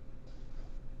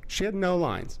 she had no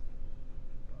lines.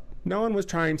 No one was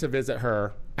trying to visit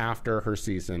her after her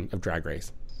season of Drag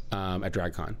Race at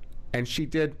DragCon. And she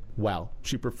did well.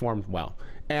 She performed well.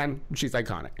 And she's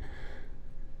iconic.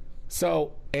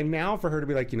 So, and now for her to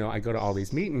be like, I go to all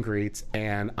these meet and greets,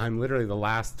 and I'm literally the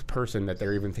last person that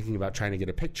they're even thinking about trying to get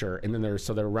a picture, and then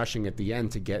they're rushing at the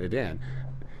end to get it in.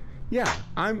 Yeah,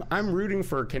 I'm rooting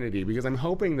for Kennedy because I'm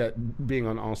hoping that being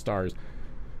on All Stars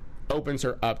opens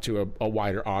her up to a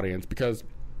wider audience because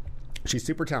she's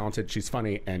super talented, she's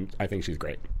funny, and I think she's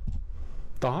great.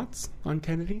 Thoughts on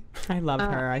Kennedy? I love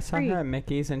her. I saw agree. her at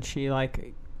Mickey's and she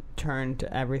turned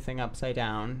everything upside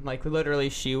down. Like literally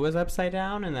she was upside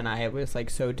down, and then I was like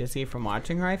so dizzy from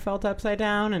watching her I felt upside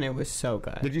down, and it was so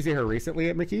good. Did you see her recently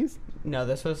at Mickey's? No,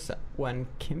 this was when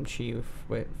Kim Chi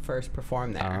first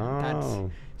performed there.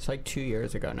 Oh. It's like 2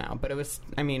 years ago now, but it was,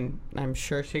 I'm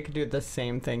sure she could do the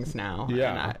same things now.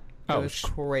 Yeah. It was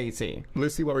crazy.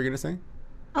 Lucy, what were you going to say?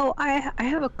 Oh, I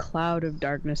have a cloud of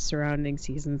darkness surrounding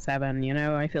season 7.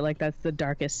 I feel like that's the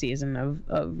darkest season of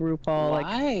RuPaul. Like,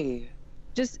 Why?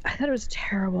 I thought it was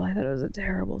terrible. I thought it was a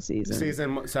terrible season.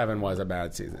 Season 7 was a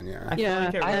bad season, yeah. I feel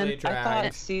like it Yeah, really and I thought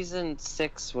dragged. season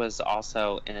 6 was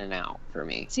also in and out for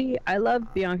me. See, I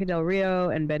love Bianca Del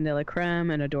Rio and Ben De La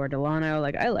Creme and Adore Delano.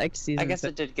 Like, I liked season. I guess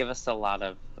 6. it did give us a lot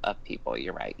of people.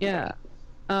 You're right. Yeah.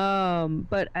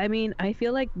 But I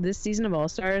feel like this season of All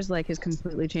Stars has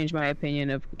completely changed my opinion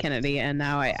of Kennedy, and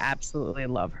now I absolutely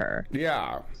love her.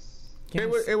 Yeah. Yes.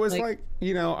 It was Like-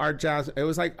 like, our jazz. It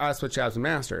was like us with Jasmine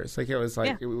Masters. Like, it was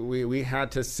like we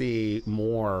had to see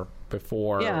more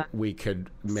before Yeah. we could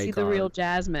make See the real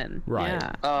Jasmine. Right.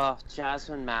 Yeah. Oh,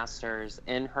 Jasmine Masters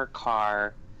in her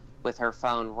car with her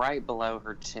phone right below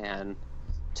her chin,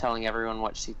 telling everyone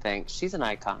what she thinks. She's an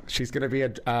icon. She's going to be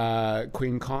at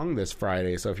Queen Kong this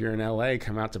Friday. So if you're in LA,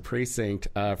 come out to Precinct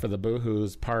for the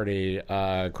Boohoo's party,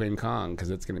 Queen Kong,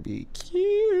 because it's going to be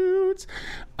cute.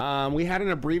 We had an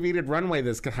abbreviated runway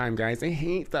this time, guys. I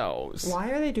hate those. Why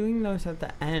are they doing those at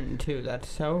the end too? That's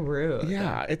so rude.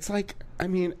 Yeah, it's like,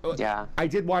 Yeah. I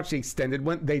did watch the extended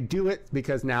one. They do it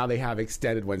because now they have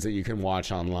extended ones that you can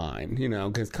watch online,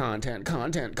 because content.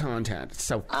 It's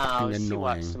so Oh, fucking she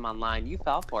watched annoying. them online. You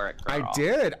fell for it, girl.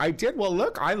 I did. Well,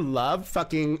 look, I love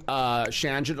fucking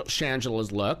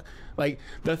Shangela's look. Like,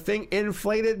 the thing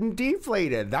inflated and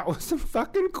deflated. That was some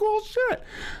fucking cool shit.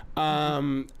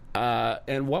 And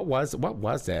what was it? What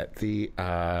was the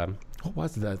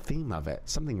theme of it?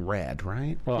 Something red,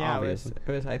 right? Well, Yeah, obviously.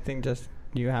 it was I think just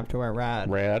you have to wear red.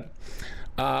 Red.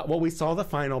 Well, we saw the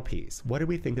final piece. What did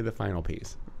we think of the final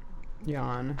piece?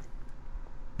 Yawn.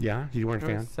 Yeah, you weren't a It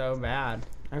fan. was so bad.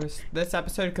 This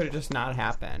episode could have just not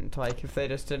happened. Like if they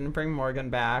just didn't bring Morgan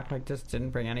back, just didn't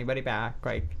bring anybody back,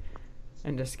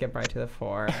 and just skip right to the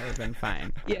 4, it would have been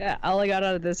fine. Yeah. All I got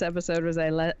out of this episode was I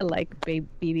like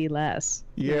BB less.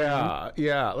 Yeah.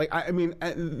 Like,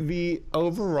 the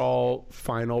overall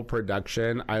final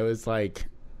production, I was like,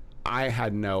 I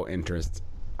had no interest.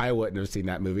 I wouldn't have seen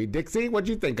that movie. Dixie, what'd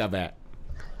you think of it?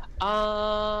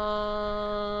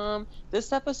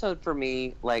 This episode for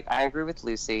me, I agree with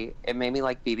Lucy. It made me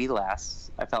like BB less.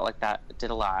 I felt like that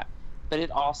did a lot. but it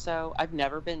also, I've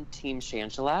never been Team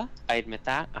Shangela. I admit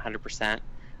that 100%.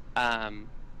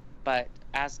 But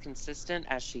as consistent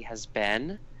as she has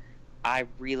been, I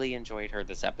really enjoyed her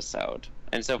this episode.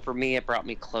 And so for me, it brought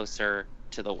me closer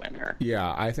to the winner.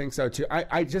 Yeah, I think so too.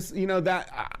 I just,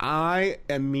 that I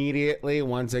immediately,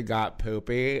 once it got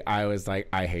poopy, I was like,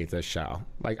 I hate this show.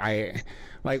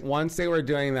 Like once they were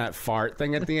doing that fart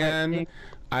thing at the end,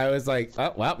 I was like,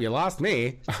 oh, well, you lost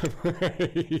me.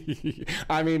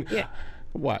 I mean, Yeah.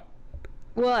 What?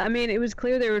 Well, I mean, it was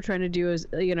clear they were trying to do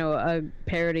a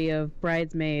parody of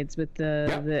Bridesmaids with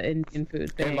the Indian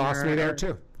food thing. It lost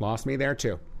me there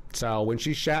too. So when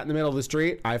she shat in the middle of the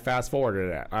street, I fast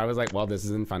forwarded it. I was like, well, this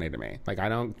isn't funny to me. Like, I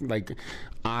don't, like,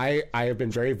 I have been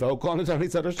very vocal on the Tony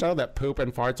Soto show that poop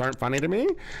and farts aren't funny to me.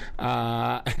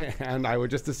 And I would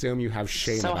just assume you have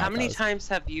shame So about how many those. times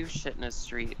have you shit in a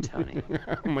street, Tony?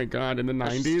 Oh my God, in the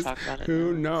Let's 90s? talk about it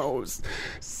Who now. knows?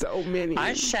 So many.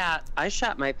 I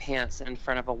shat my pants in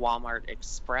front of a Walmart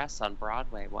Express on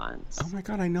Broadway once. Oh my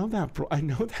God, I know that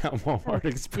Walmart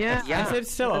Express. Yeah. Is it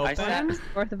still I open? sat-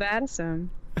 North of Addison.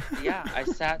 Yeah, I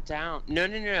sat down. No,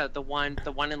 the one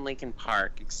in Lincoln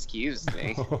Park. Excuse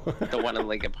me, the one in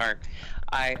Lincoln Park.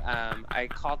 I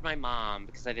called my mom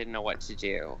because I didn't know what to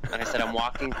do, and I said, I'm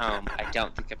walking home. I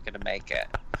don't think I'm gonna make it.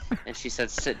 And she said,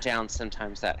 sit down.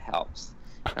 Sometimes that helps.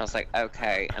 And I was like,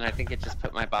 okay. And I think it just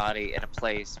put my body in a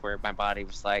place where my body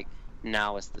was like,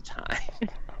 now is the time.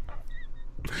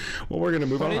 Well, we're gonna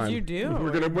move What on. did you do?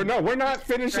 We're not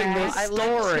finishing this I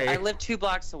story. live 2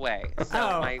 blocks away, so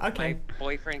Oh, my okay.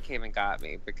 boyfriend came and got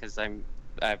me because I'm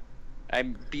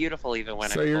beautiful even when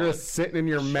So I'm you're full just sitting in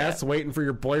your mess, waiting for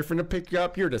your boyfriend to pick you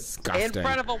up. You're disgusting. in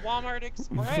front of a Walmart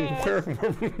Express.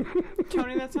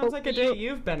 Tony, that sounds like a date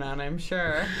you've been on, I'm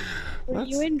sure. Were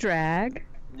you in drag?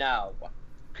 No.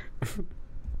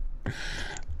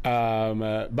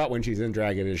 But when she's in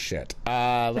drag, it is shit.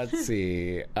 Let's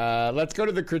see. Let's go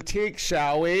to the critique,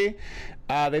 shall we?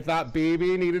 They thought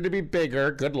BB needed to be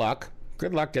bigger. Good luck.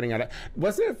 Good luck getting at it.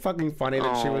 Wasn't it fucking funny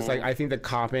that she was like, I think the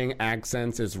copying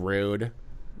accents is rude?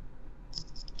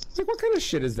 Like, what kind of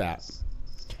shit is that?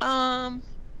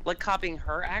 Like copying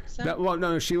her accent?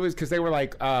 No, she was, because they were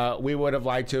like, we would have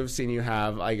liked to have seen you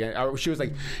have, like, she was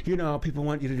like, people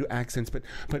want you to do accents, but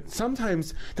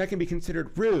sometimes that can be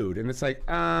considered rude. And it's like,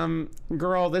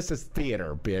 girl, this is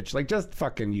theater, bitch. Like, just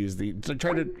fucking use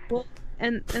try to. Well,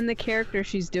 and the character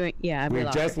she's doing, We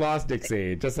just lost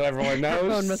Dixie. Just so everyone knows, Her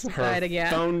phone must have died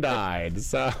again. phone died.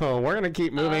 So we're gonna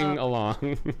keep moving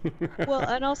along. Well,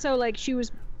 and also like she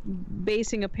was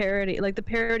basing a parody, like the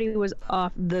parody was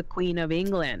off the Queen of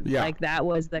England. Yeah. Like that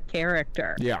was the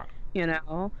character. Yeah.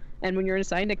 And when you're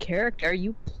assigned a character,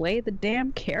 you play the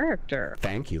damn character.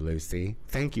 Thank you, Lucy.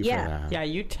 Thank you for that. Yeah,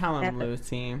 you tell him, Effort.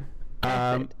 Lucy.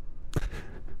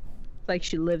 Like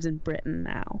she lives in Britain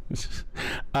now.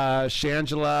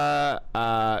 Shangela,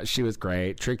 she was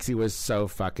great. Trixie was so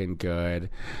fucking good.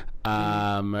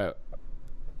 And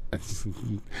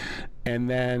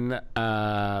then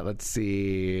let's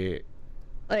see.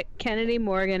 Like Kennedy,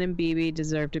 Morgan, and BB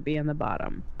deserve to be on the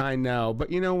bottom. I know, but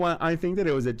you know what? I think that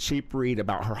it was a cheap read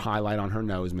about her highlight on her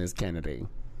nose, Miss Kennedy.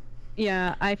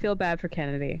 Yeah, I feel bad for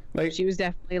Kennedy. Like- she was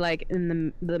definitely like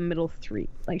in the middle 3.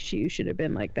 Like she should have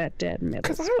been like that dead middle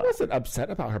Because I spot. wasn't upset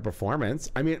about her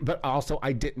performance. I mean, but also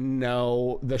I didn't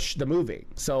know the movie,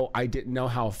 so I didn't know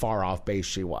how far off base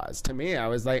she was. To me, I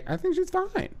was like, I think she's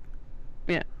fine.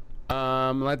 Yeah.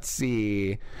 Let's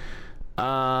see.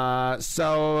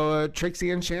 So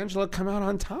Trixie and Shangela come out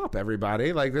on top,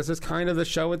 everybody. Like, this is kind of the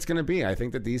show it's going to be. I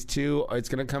think that these two, it's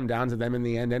going to come down to them in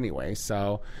the end anyway.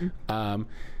 So,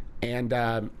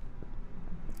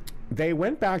 they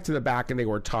went back to the back and they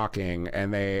were talking,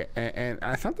 and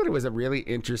I thought that it was a really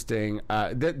interesting,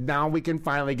 that now we can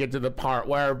finally get to the part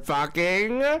where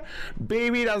fucking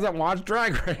BB doesn't watch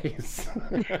Drag Race.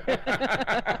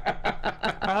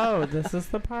 Oh, this is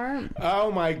the part? Oh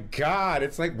my God.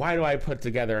 It's like, why do I put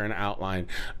together an outline?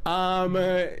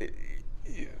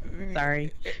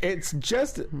 Sorry. It's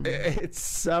just, it's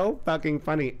so fucking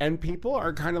funny. And people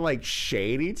are kind of like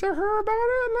shady to her about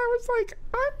it. And I was like,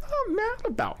 I'm not mad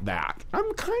about that.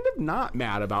 I'm kind of not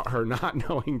mad about her not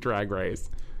knowing Drag Race.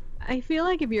 I feel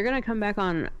like if you're gonna come back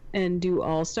on and do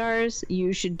All Stars,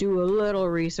 you should do a little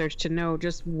research to know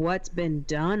just what's been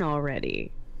done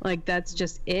already. Like that's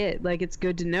just it. Like it's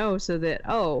good to know so that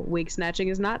wig snatching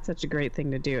is not such a great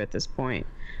thing to do at this point.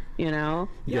 Yeah,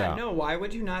 Yeah. no, why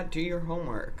would you not do your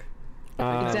homework?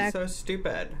 Exactly. That's so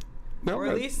stupid. No, Or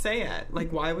but- at least say it.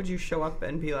 Like, why would you show up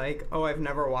and be like, oh, I've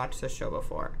never watched this show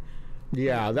before?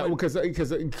 Yeah, that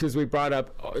because we brought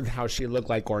up how she looked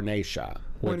like Ornacia,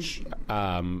 which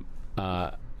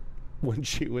when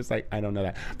she was like, I don't know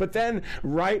that. But then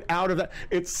right out of that,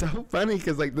 it's so funny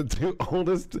because like the two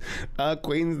oldest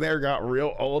queens there got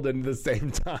real old at the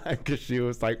same time because she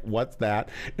was like, what's that?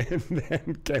 And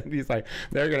then Kennedy's like,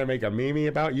 they're going to make a meme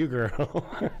about you, girl.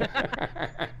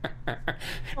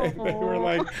 And they were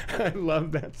like, I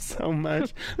love that so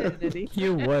much.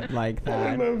 You would like I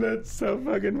that. love that so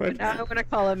fucking much. Now I'm gonna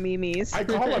call them memes. I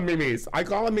call them memes. I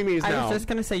call them memes I now. was just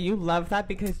gonna say you love that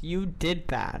because you did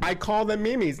that. I call them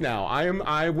memes now.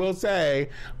 I will say,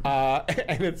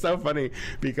 and it's so funny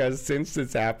because since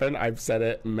it's happened, I've said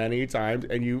it many times,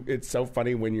 and it's so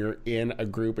funny when you're in a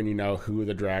group and you know who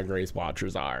the Drag Race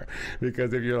watchers are,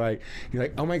 because if you're like,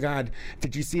 oh my god,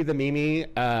 did you see the meme,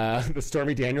 the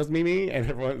Stormy Daniels meme? And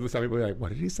some people are like, what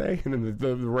did he say? And then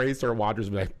the racer watchers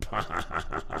will be like,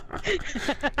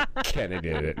 Kennedy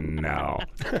didn't know.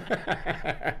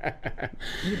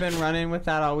 You've been running with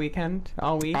that all weekend,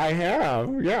 all week. I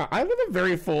have, yeah. I live a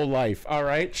very full life. All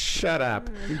right, shut up.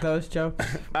 Those jokes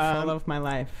full of my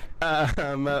life.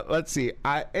 Let's see.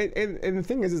 And the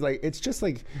thing is like it's just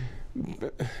like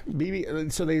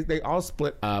BB. So they all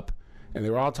split up, and they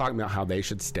were all talking about how they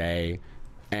should stay.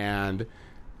 And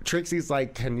Trixie's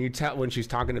like, "Can you tell?" When she's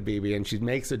talking to BB, and she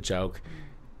makes a joke.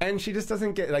 And she just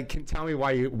doesn't get like, can tell me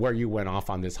where you went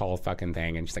off on this whole fucking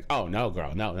thing. And she's like, oh no,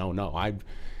 girl, no.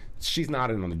 She's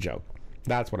not in on the joke.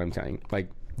 That's what I'm saying.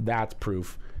 Like, that's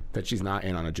proof that she's not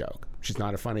in on a joke. She's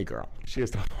not a funny girl. She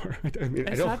is not. I mean,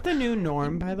 Is that the new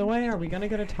norm, by the way? Are we gonna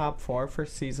get a top 4 for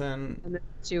season? And then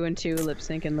 2 and 2 lip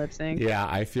sync and lip sync. Yeah,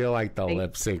 I feel like the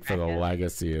lip sync for the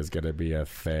legacy is gonna be a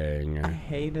thing. I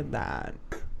hated that.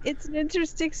 It's an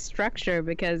interesting structure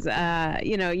because I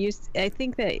think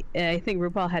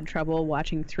RuPaul had trouble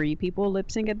watching 3 people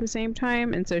lip sync at the same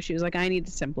time, and so she was like, I need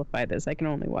to simplify this. I can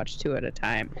only watch 2 at a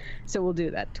time, so we'll do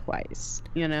that twice.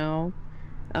 But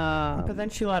then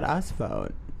she let us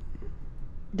vote.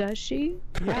 Does she?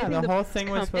 Yeah, I think the whole votes thing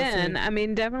was come supposed in. to. I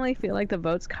mean, definitely feel like the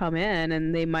votes come in,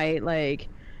 and they might like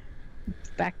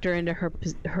factor into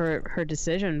her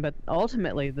decision, but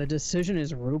ultimately the decision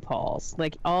is RuPaul's.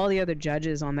 Like, all the other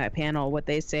judges on that panel, what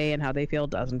they say and how they feel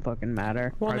doesn't fucking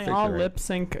matter. Well, I they think all you're right. lip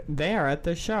sync there at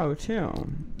the show too.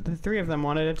 The 3 of them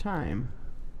one at a time.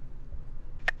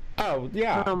 Oh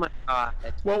yeah. Oh my god.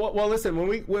 Well, listen.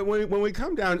 When we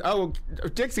come down,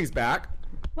 Dixie's back.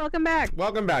 Welcome back.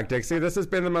 Welcome back, Dixie. This has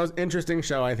been the most interesting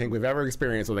show I think we've ever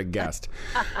experienced with a guest.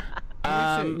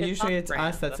 Usually it's on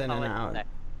us brand, that's in all and I can out. say.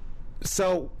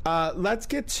 So let's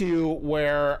get to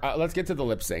the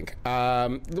lip sync.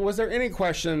 Was there any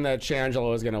question that Shangela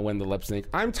was going to win the lip sync?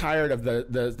 I'm tired of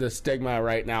the stigma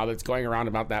right now that's going around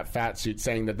about that fat suit,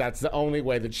 saying that that's the only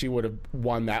way that she would have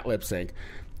won that lip sync.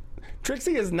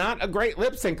 Trixie is not a great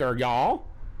lip syncer, y'all.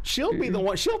 She'll be the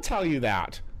one. She'll tell you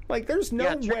that. Like, there's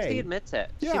no Trixie way. admits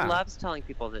it. She Yeah. loves telling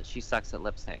people that she sucks at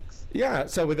lip syncs. Yeah,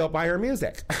 so we go buy her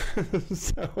music.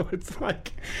 So it's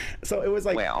like, so it was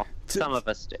like, Well, some of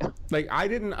us do. like I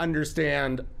didn't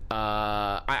understand.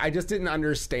 I just didn't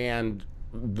understand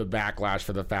the backlash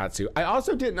for the fat suit. I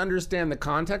also didn't understand the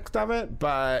context of it,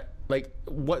 but like,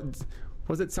 what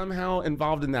was it somehow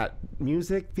involved in that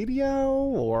music video,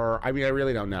 or I mean, I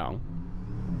really don't know.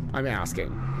 I'm asking.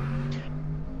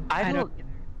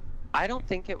 I don't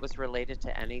think it was related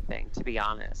to anything, to be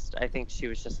honest. I think she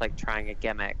was just like trying a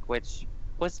gimmick, which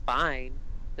was fine.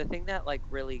 The thing that like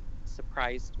really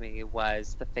surprised me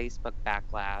was the Facebook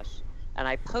backlash. And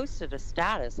I posted a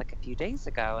status like a few days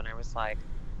ago, and I was like,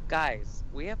 guys,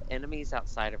 we have enemies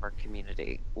outside of our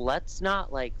community. Let's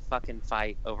not like fucking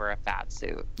fight over a fat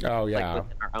suit. Oh yeah. Like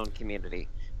within our own community.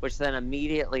 Which then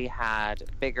immediately had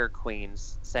bigger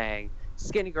queens saying,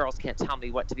 skinny girls can't tell me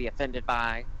what to be offended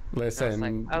by. Listen,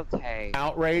 And I was like, okay.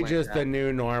 outrage is Where? the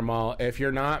new normal. If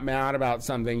you're not mad about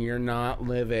something, you're not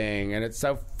living. And it's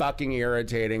so fucking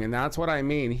irritating. And that's what I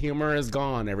mean. Humor is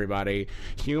gone, everybody.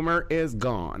 Humor is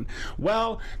gone.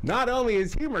 Well, not only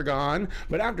is humor gone,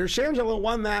 but after Shangela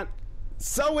won that,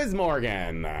 so is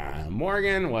Morgan.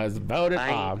 Morgan was voted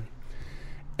Bye. off.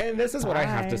 And this is what I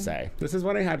have to Bye. say. This is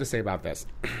what I have to say about this.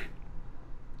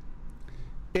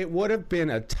 It would have been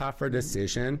a tougher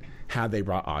decision had they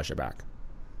brought Aja back.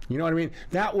 You know what I mean?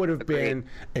 That would have been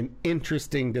an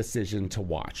interesting decision to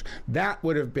watch. That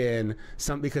would have been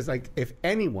something, because like, if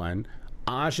anyone,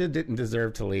 Aja didn't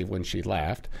deserve to leave when she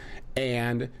left,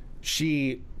 and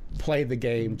she played the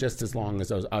game just as long as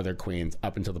those other queens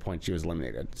up until the point she was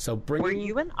eliminated. So bringing, Were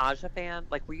you an Aja fan?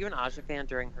 Like, were you an Aja fan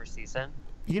during her season?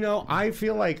 you know, I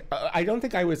feel like I don't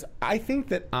think I was. I think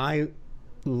that I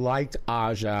liked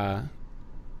Aja.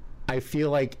 I feel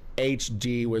like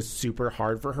HD was super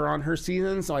hard for her on her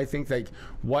season. So I think like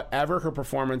whatever her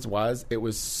performance was, it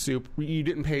was super. You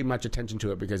didn't pay much attention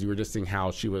to it because you were just seeing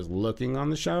how she was looking on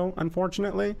the show.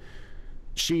 Unfortunately,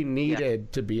 she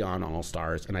needed to be on All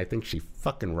Stars, and I think she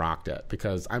fucking rocked it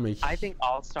because I think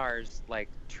All Stars, like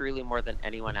truly more than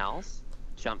anyone else,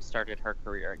 jump started her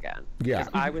career again. Yeah.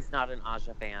 'Cause I was not an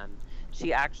Aja fan.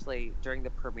 She actually, during the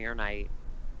premiere night,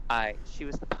 she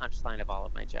was the punchline of all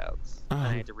of my jokes. And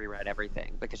I had to rewrite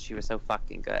everything because she was so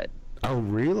fucking good. Oh,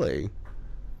 really?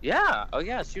 Yeah. Oh,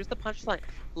 yeah. She was the punchline.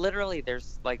 Literally,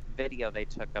 there's like video they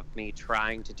took of me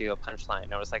trying to do a punchline.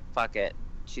 And I was like, fuck it.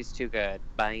 She's too good.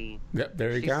 Bye. Yep,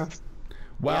 there you go. Yeah,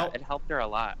 Well, it helped her a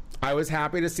lot. I was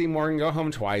happy to see Morgan go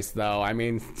home twice, though. I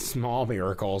mean, small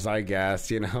miracles, I guess.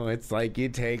 You know, it's like you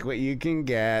take what you can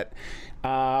get.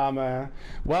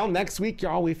 Well, next week,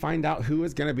 y'all, we find out who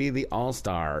is going to be the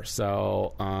All-Star.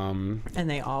 So, And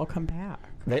they all come back.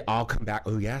 they all come back.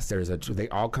 Oh, yes, they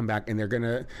all come back, and they're going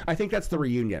to, I think that's the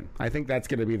reunion. I think that's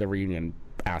going to be the reunion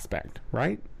aspect,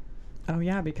 right? Oh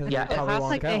yeah, because Yeah, they it probably It's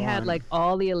won't like get they had one. like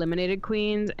all the eliminated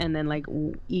queens and then like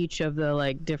each of the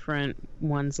like different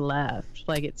ones left.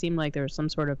 Like it seemed like there was some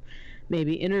sort of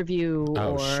maybe interview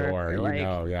Oh, or sure. like, You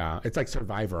know, yeah. It's like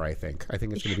Survivor, I think. I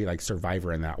think it's going to be like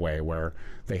Survivor in that way where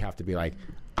they have to be like,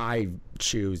 I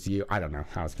choose you. I don't know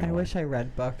how it's going I to work. wish I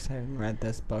read books. I haven't read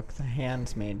this book, The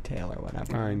Handmaid's Tale or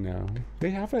whatever. I know. They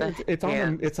have it. It's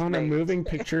on it's on a Handmaid's moving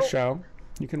picture show.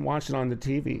 You can watch it on the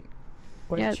TV.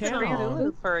 What Yeah, it's It's on channel?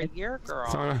 Hulu for a year, girl.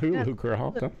 It's on Hulu,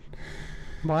 girl.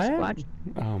 What? watch.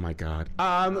 Oh my God.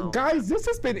 Guys, this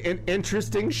has been an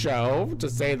interesting show, to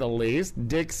say the least.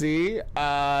 Dixie,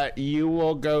 you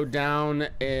will go down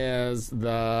as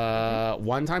the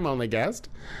one-time only guest.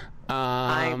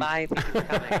 Bye.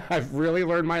 I've really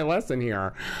learned my lesson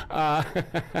here.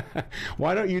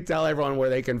 Why don't you tell everyone where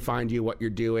they can find you, what you're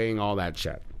doing, all that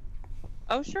shit?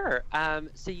 Oh, sure.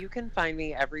 So you can find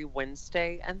me every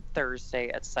Wednesday and Thursday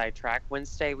at Sidetrack.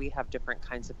 Wednesday, we have different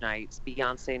kinds of nights.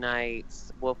 Beyonce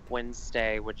nights, Wolf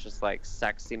Wednesday, which is like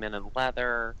sexy men in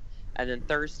leather. And then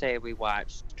Thursday, we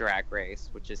watch Drag Race,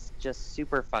 which is just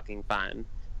super fucking fun.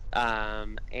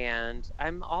 And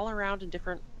I'm all around in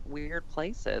different weird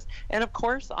places. And of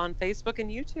course, on Facebook and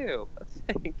YouTube.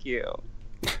 Thank you.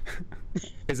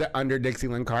 Is it under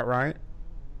Dixie-Lynn Cartwright?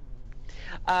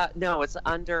 No, it's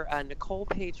under Nicole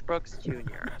Page Brooks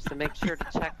Jr. So make sure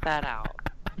to check that out.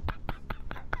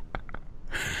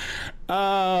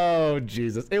 Oh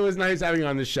Jesus! It was nice having you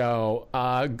on the show.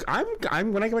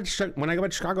 I'm when I go to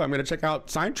Chicago, I'm going to check out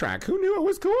Sidetrack. Who knew it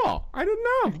was cool? I didn't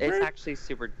know. It's actually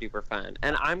super duper fun,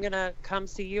 and I'm gonna come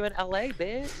see you in LA,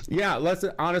 bitch. Yeah,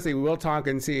 honestly, we'll talk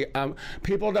and see.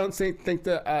 People don't think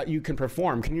that you can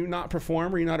perform. Can you not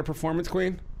perform? Are you not a performance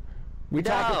queen? We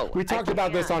talked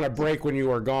about this on a break when you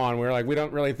were gone. We were like, we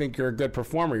don't really think you're a good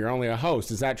performer. You're only a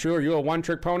host. Is that true? Are you a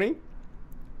one-trick pony?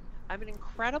 I'm an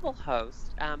incredible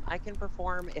host. I can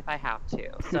perform if I have to.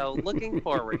 So looking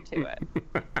forward to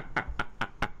it.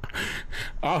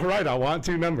 All right, I want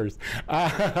 2 numbers.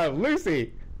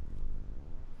 Lucy.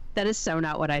 That is so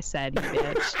not what I said, you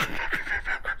bitch.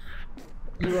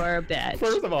 You are a bitch.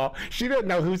 First of all, she didn't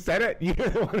know who said it. You're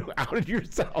the one who outed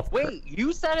yourself. Wait,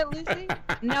 you said it, Lucy?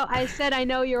 No, I said I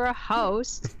know you're a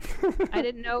host. I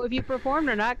didn't know if you performed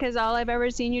or not because all I've ever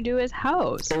seen you do is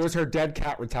host. It was her dead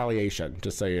cat retaliation,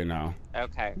 just so you know.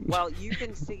 Okay. Well, you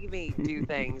can see me do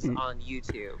things on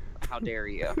YouTube. How dare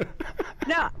you?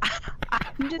 No,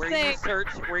 I'm just saying.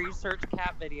 Where you search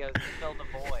cat videos to fill the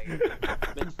void.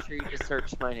 Make sure you just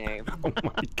search my name. Oh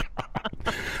my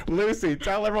God. Lucy,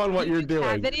 tell everyone what you're doing.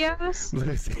 Cat videos?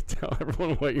 Lucy, tell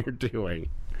everyone what you're doing.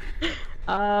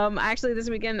 Actually, this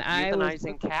weekend I was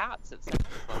Euthanizing cats. It sounds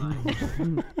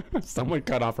fun. Someone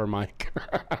cut off her mic.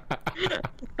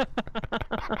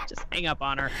 just hang up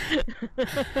on her.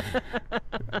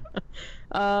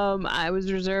 I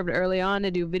was reserved early on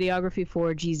to do videography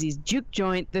for Jeezy's Juke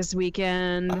Joint this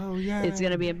weekend. Oh, yeah. It's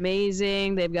gonna be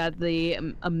amazing. They've got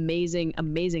the amazing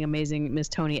Miss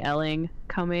Tony Elling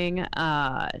coming.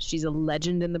 She's a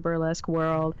legend in the burlesque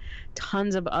world.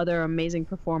 Tons of other amazing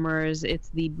performers. It's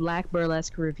the Black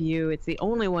Burlesque Review. It's the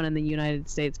only one in the United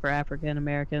States for African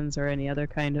Americans or any other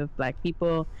kind of black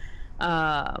people.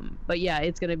 But yeah,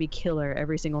 it's gonna be killer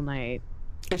every single night.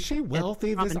 Is she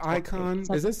wealthy, this icon?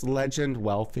 Is this legend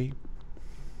wealthy?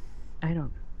 I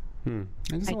don't.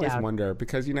 I just I always doubt. wonder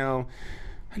because, you know,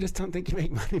 I just don't think you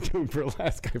make money doing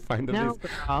burlesque. I find No,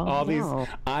 girl, these no.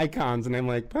 icons, and I'm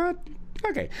like, but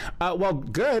okay. Well,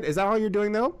 good. Is that all you're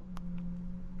doing though?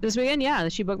 This weekend, yeah,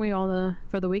 she booked me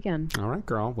for the weekend. All right,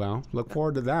 girl. Well, look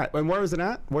forward to that. And where is it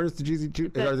at? Where's the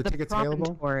Jeezy? Are the tickets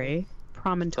available?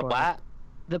 Promontory. The what?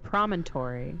 the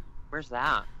Promontory. Where's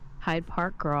that? Hyde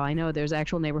Park, girl. I know there's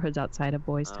actual neighborhoods outside of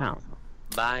Boys Town.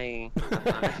 Bye.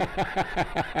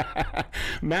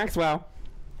 Maxwell.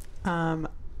 I'm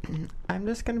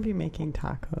just gonna be making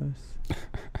tacos.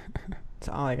 That's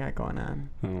all I got going on.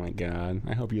 Oh my god.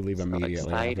 I hope you leave So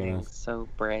immediately after exciting. this. So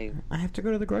brave. I have to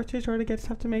go to the grocery store to get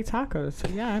stuff to make tacos. So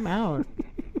yeah, I'm out.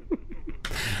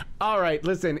 All right,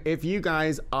 listen, if you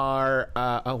guys are,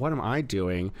 what am I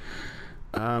doing?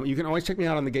 You can always check me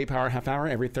out on the Gay Power Half Hour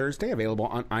every Thursday, available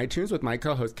on iTunes with my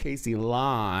co-host Casey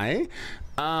Lai.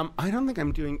 I don't think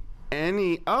I'm doing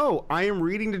any. Oh, I am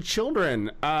reading to children.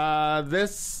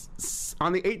 This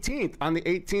on the 18th. On the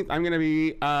 18th, I'm going to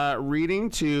be reading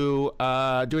to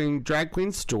doing Drag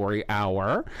Queen Story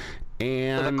Hour.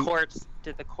 And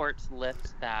Did the courts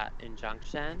lift that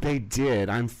injunction? they did.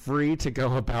 I'm free to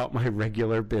go about my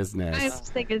regular business. I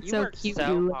just think it's You so work cute so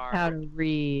you learn hard. how to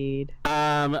read.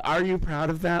 Are you proud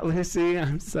of that, Lucy?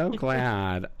 I'm so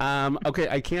glad. Okay,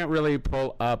 I can't really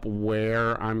pull up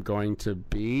where I'm going to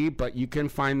be, but you can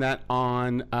find that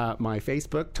on my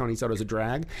Facebook, Tony Soto's a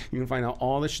Drag. You can find out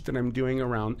all the shit that I'm doing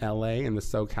around LA and the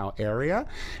SoCal area.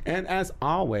 And as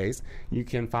always, you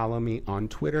can follow me on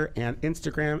Twitter and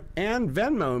Instagram and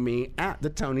Venmo me at The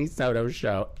Tony Soto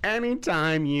Show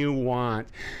anytime you want.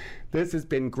 This has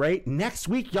been great. Next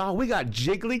week, y'all, we got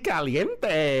Jiggly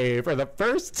Caliente for the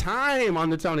first time on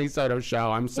the Tony Soto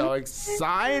Show. I'm so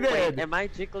excited. Wait, am I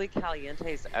Jiggly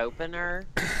Caliente's opener?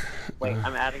 Wait,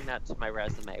 I'm adding that to my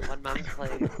resume. 1 month,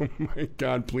 please. Oh my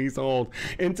God, please hold.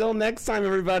 Until next time,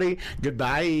 everybody,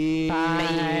 goodbye.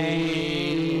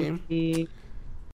 Bye. Bye.